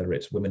 whether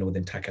it's women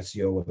within tech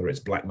SEO, whether it's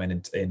Black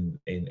men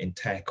in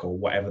tech, or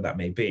whatever that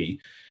may be,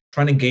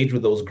 try and engage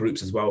with those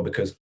groups as well,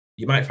 because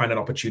you might find an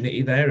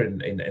opportunity there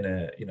in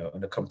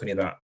a company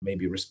that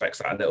maybe respects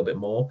that a little bit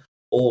more,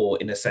 or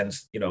in a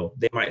sense,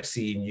 they might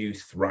see you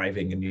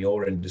thriving in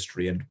your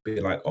industry and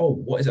be like, "Oh,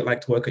 what is it like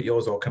to work at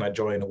yours?" Or "Can I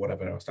join?" Or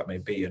whatever else that may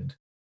be, and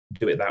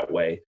do it that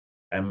way.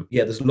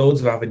 Yeah, there's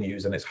loads of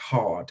avenues, and it's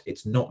hard.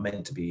 It's not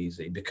meant to be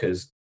easy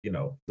because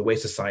the way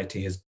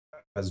society has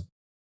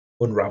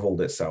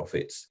unraveled itself.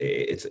 It's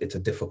a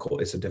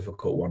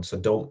difficult one. So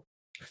don't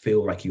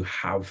feel like you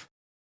have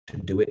to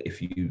do it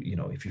if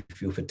you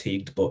feel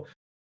fatigued. But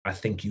I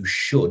think you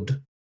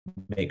should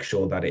make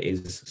sure that it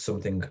is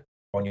something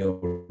on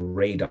your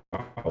radar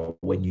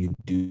when you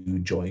do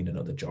join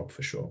another job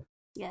for sure.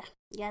 Yeah,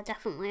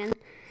 definitely. And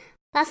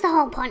that's the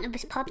whole point of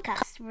this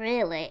podcast,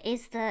 really,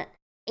 is that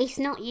it's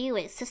not you,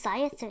 it's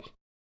society.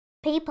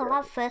 People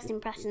have first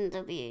impressions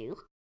of you,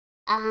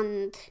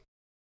 and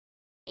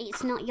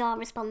it's not your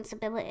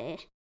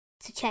responsibility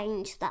to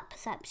change that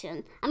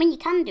perception. I mean, you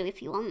can do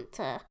if you want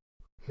to.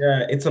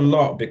 Yeah, it's a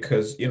lot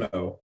because you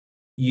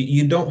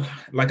don't,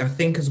 like, I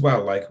think as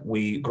well, like,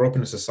 we grow up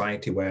in a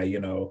society where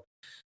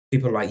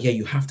people are like, yeah,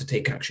 you have to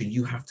take action,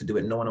 you have to do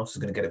it, no one else is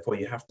going to get it for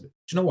you, you have to. Do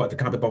you know what? If you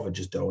can't be bothered,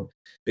 just don't.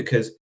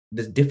 Because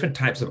there's different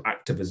types of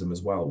activism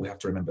as well, we have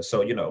to remember.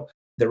 So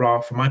there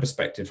are, from my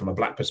perspective, from a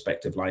Black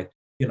perspective, like,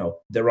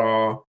 there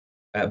are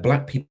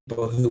Black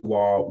people who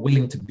are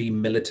willing to be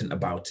militant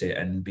about it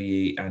and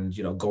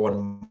go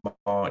on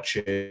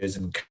marches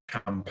and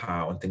camp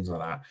out and things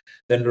like that.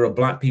 Then there are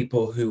Black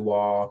people who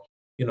are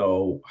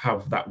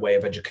have that way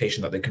of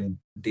education that they can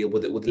deal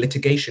with it with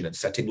litigation and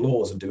setting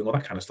laws and doing all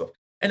that kind of stuff.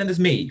 And then there's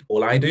me.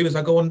 All I do is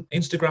I go on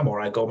Instagram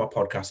or I go on my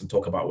podcast and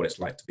talk about what it's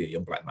like to be a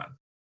young Black man.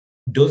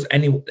 Does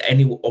any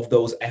of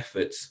those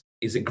efforts,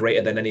 is it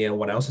greater than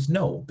anyone else's?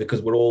 No,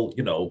 because we're all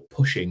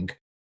pushing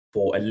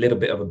for a little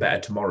bit of a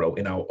better tomorrow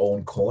in our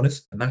own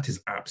corners, and that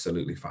is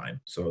absolutely fine.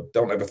 So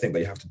don't ever think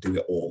that you have to do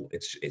it all.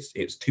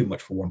 It's too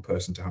much for one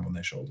person to have on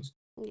their shoulders.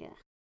 Yeah.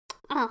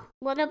 Oh,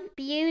 what a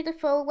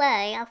beautiful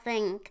way, I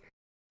think,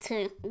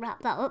 to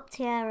wrap that up,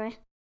 Thierry.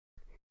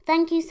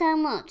 Thank you so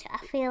much. I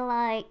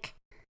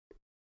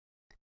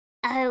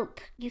hope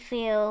you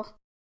feel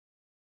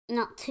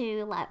not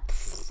too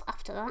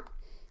after that.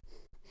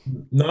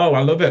 No,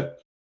 I love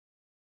it.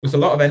 It's a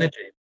lot of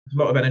energy. It's a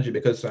lot of energy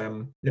because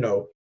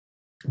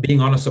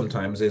being honest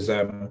sometimes is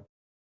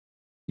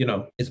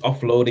it's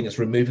offloading, it's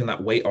removing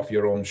that weight off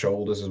your own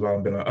shoulders as well,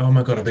 and being like, oh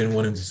my God, I've been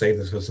wanting to say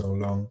this for so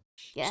long.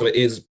 Yeah. So it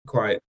is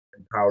quite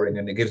empowering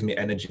and it gives me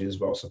energy as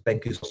well. So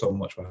thank you so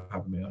much for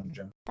having me on,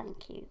 Jen.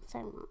 Thank you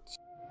so much.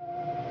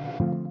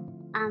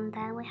 And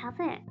there we have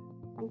it.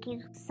 Thank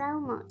you so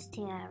much,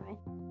 Thierry,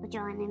 for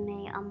joining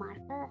me on my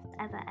first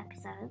ever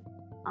episode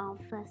of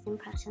First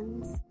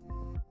Impressions.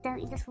 Don't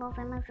you just love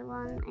him,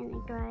 everyone? Isn't he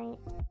great?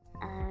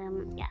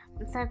 Yeah,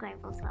 I'm so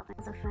grateful to have him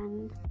as a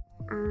friend,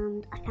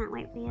 and I can't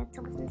wait for you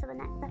to listen to the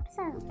next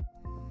episode.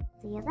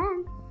 See you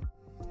then.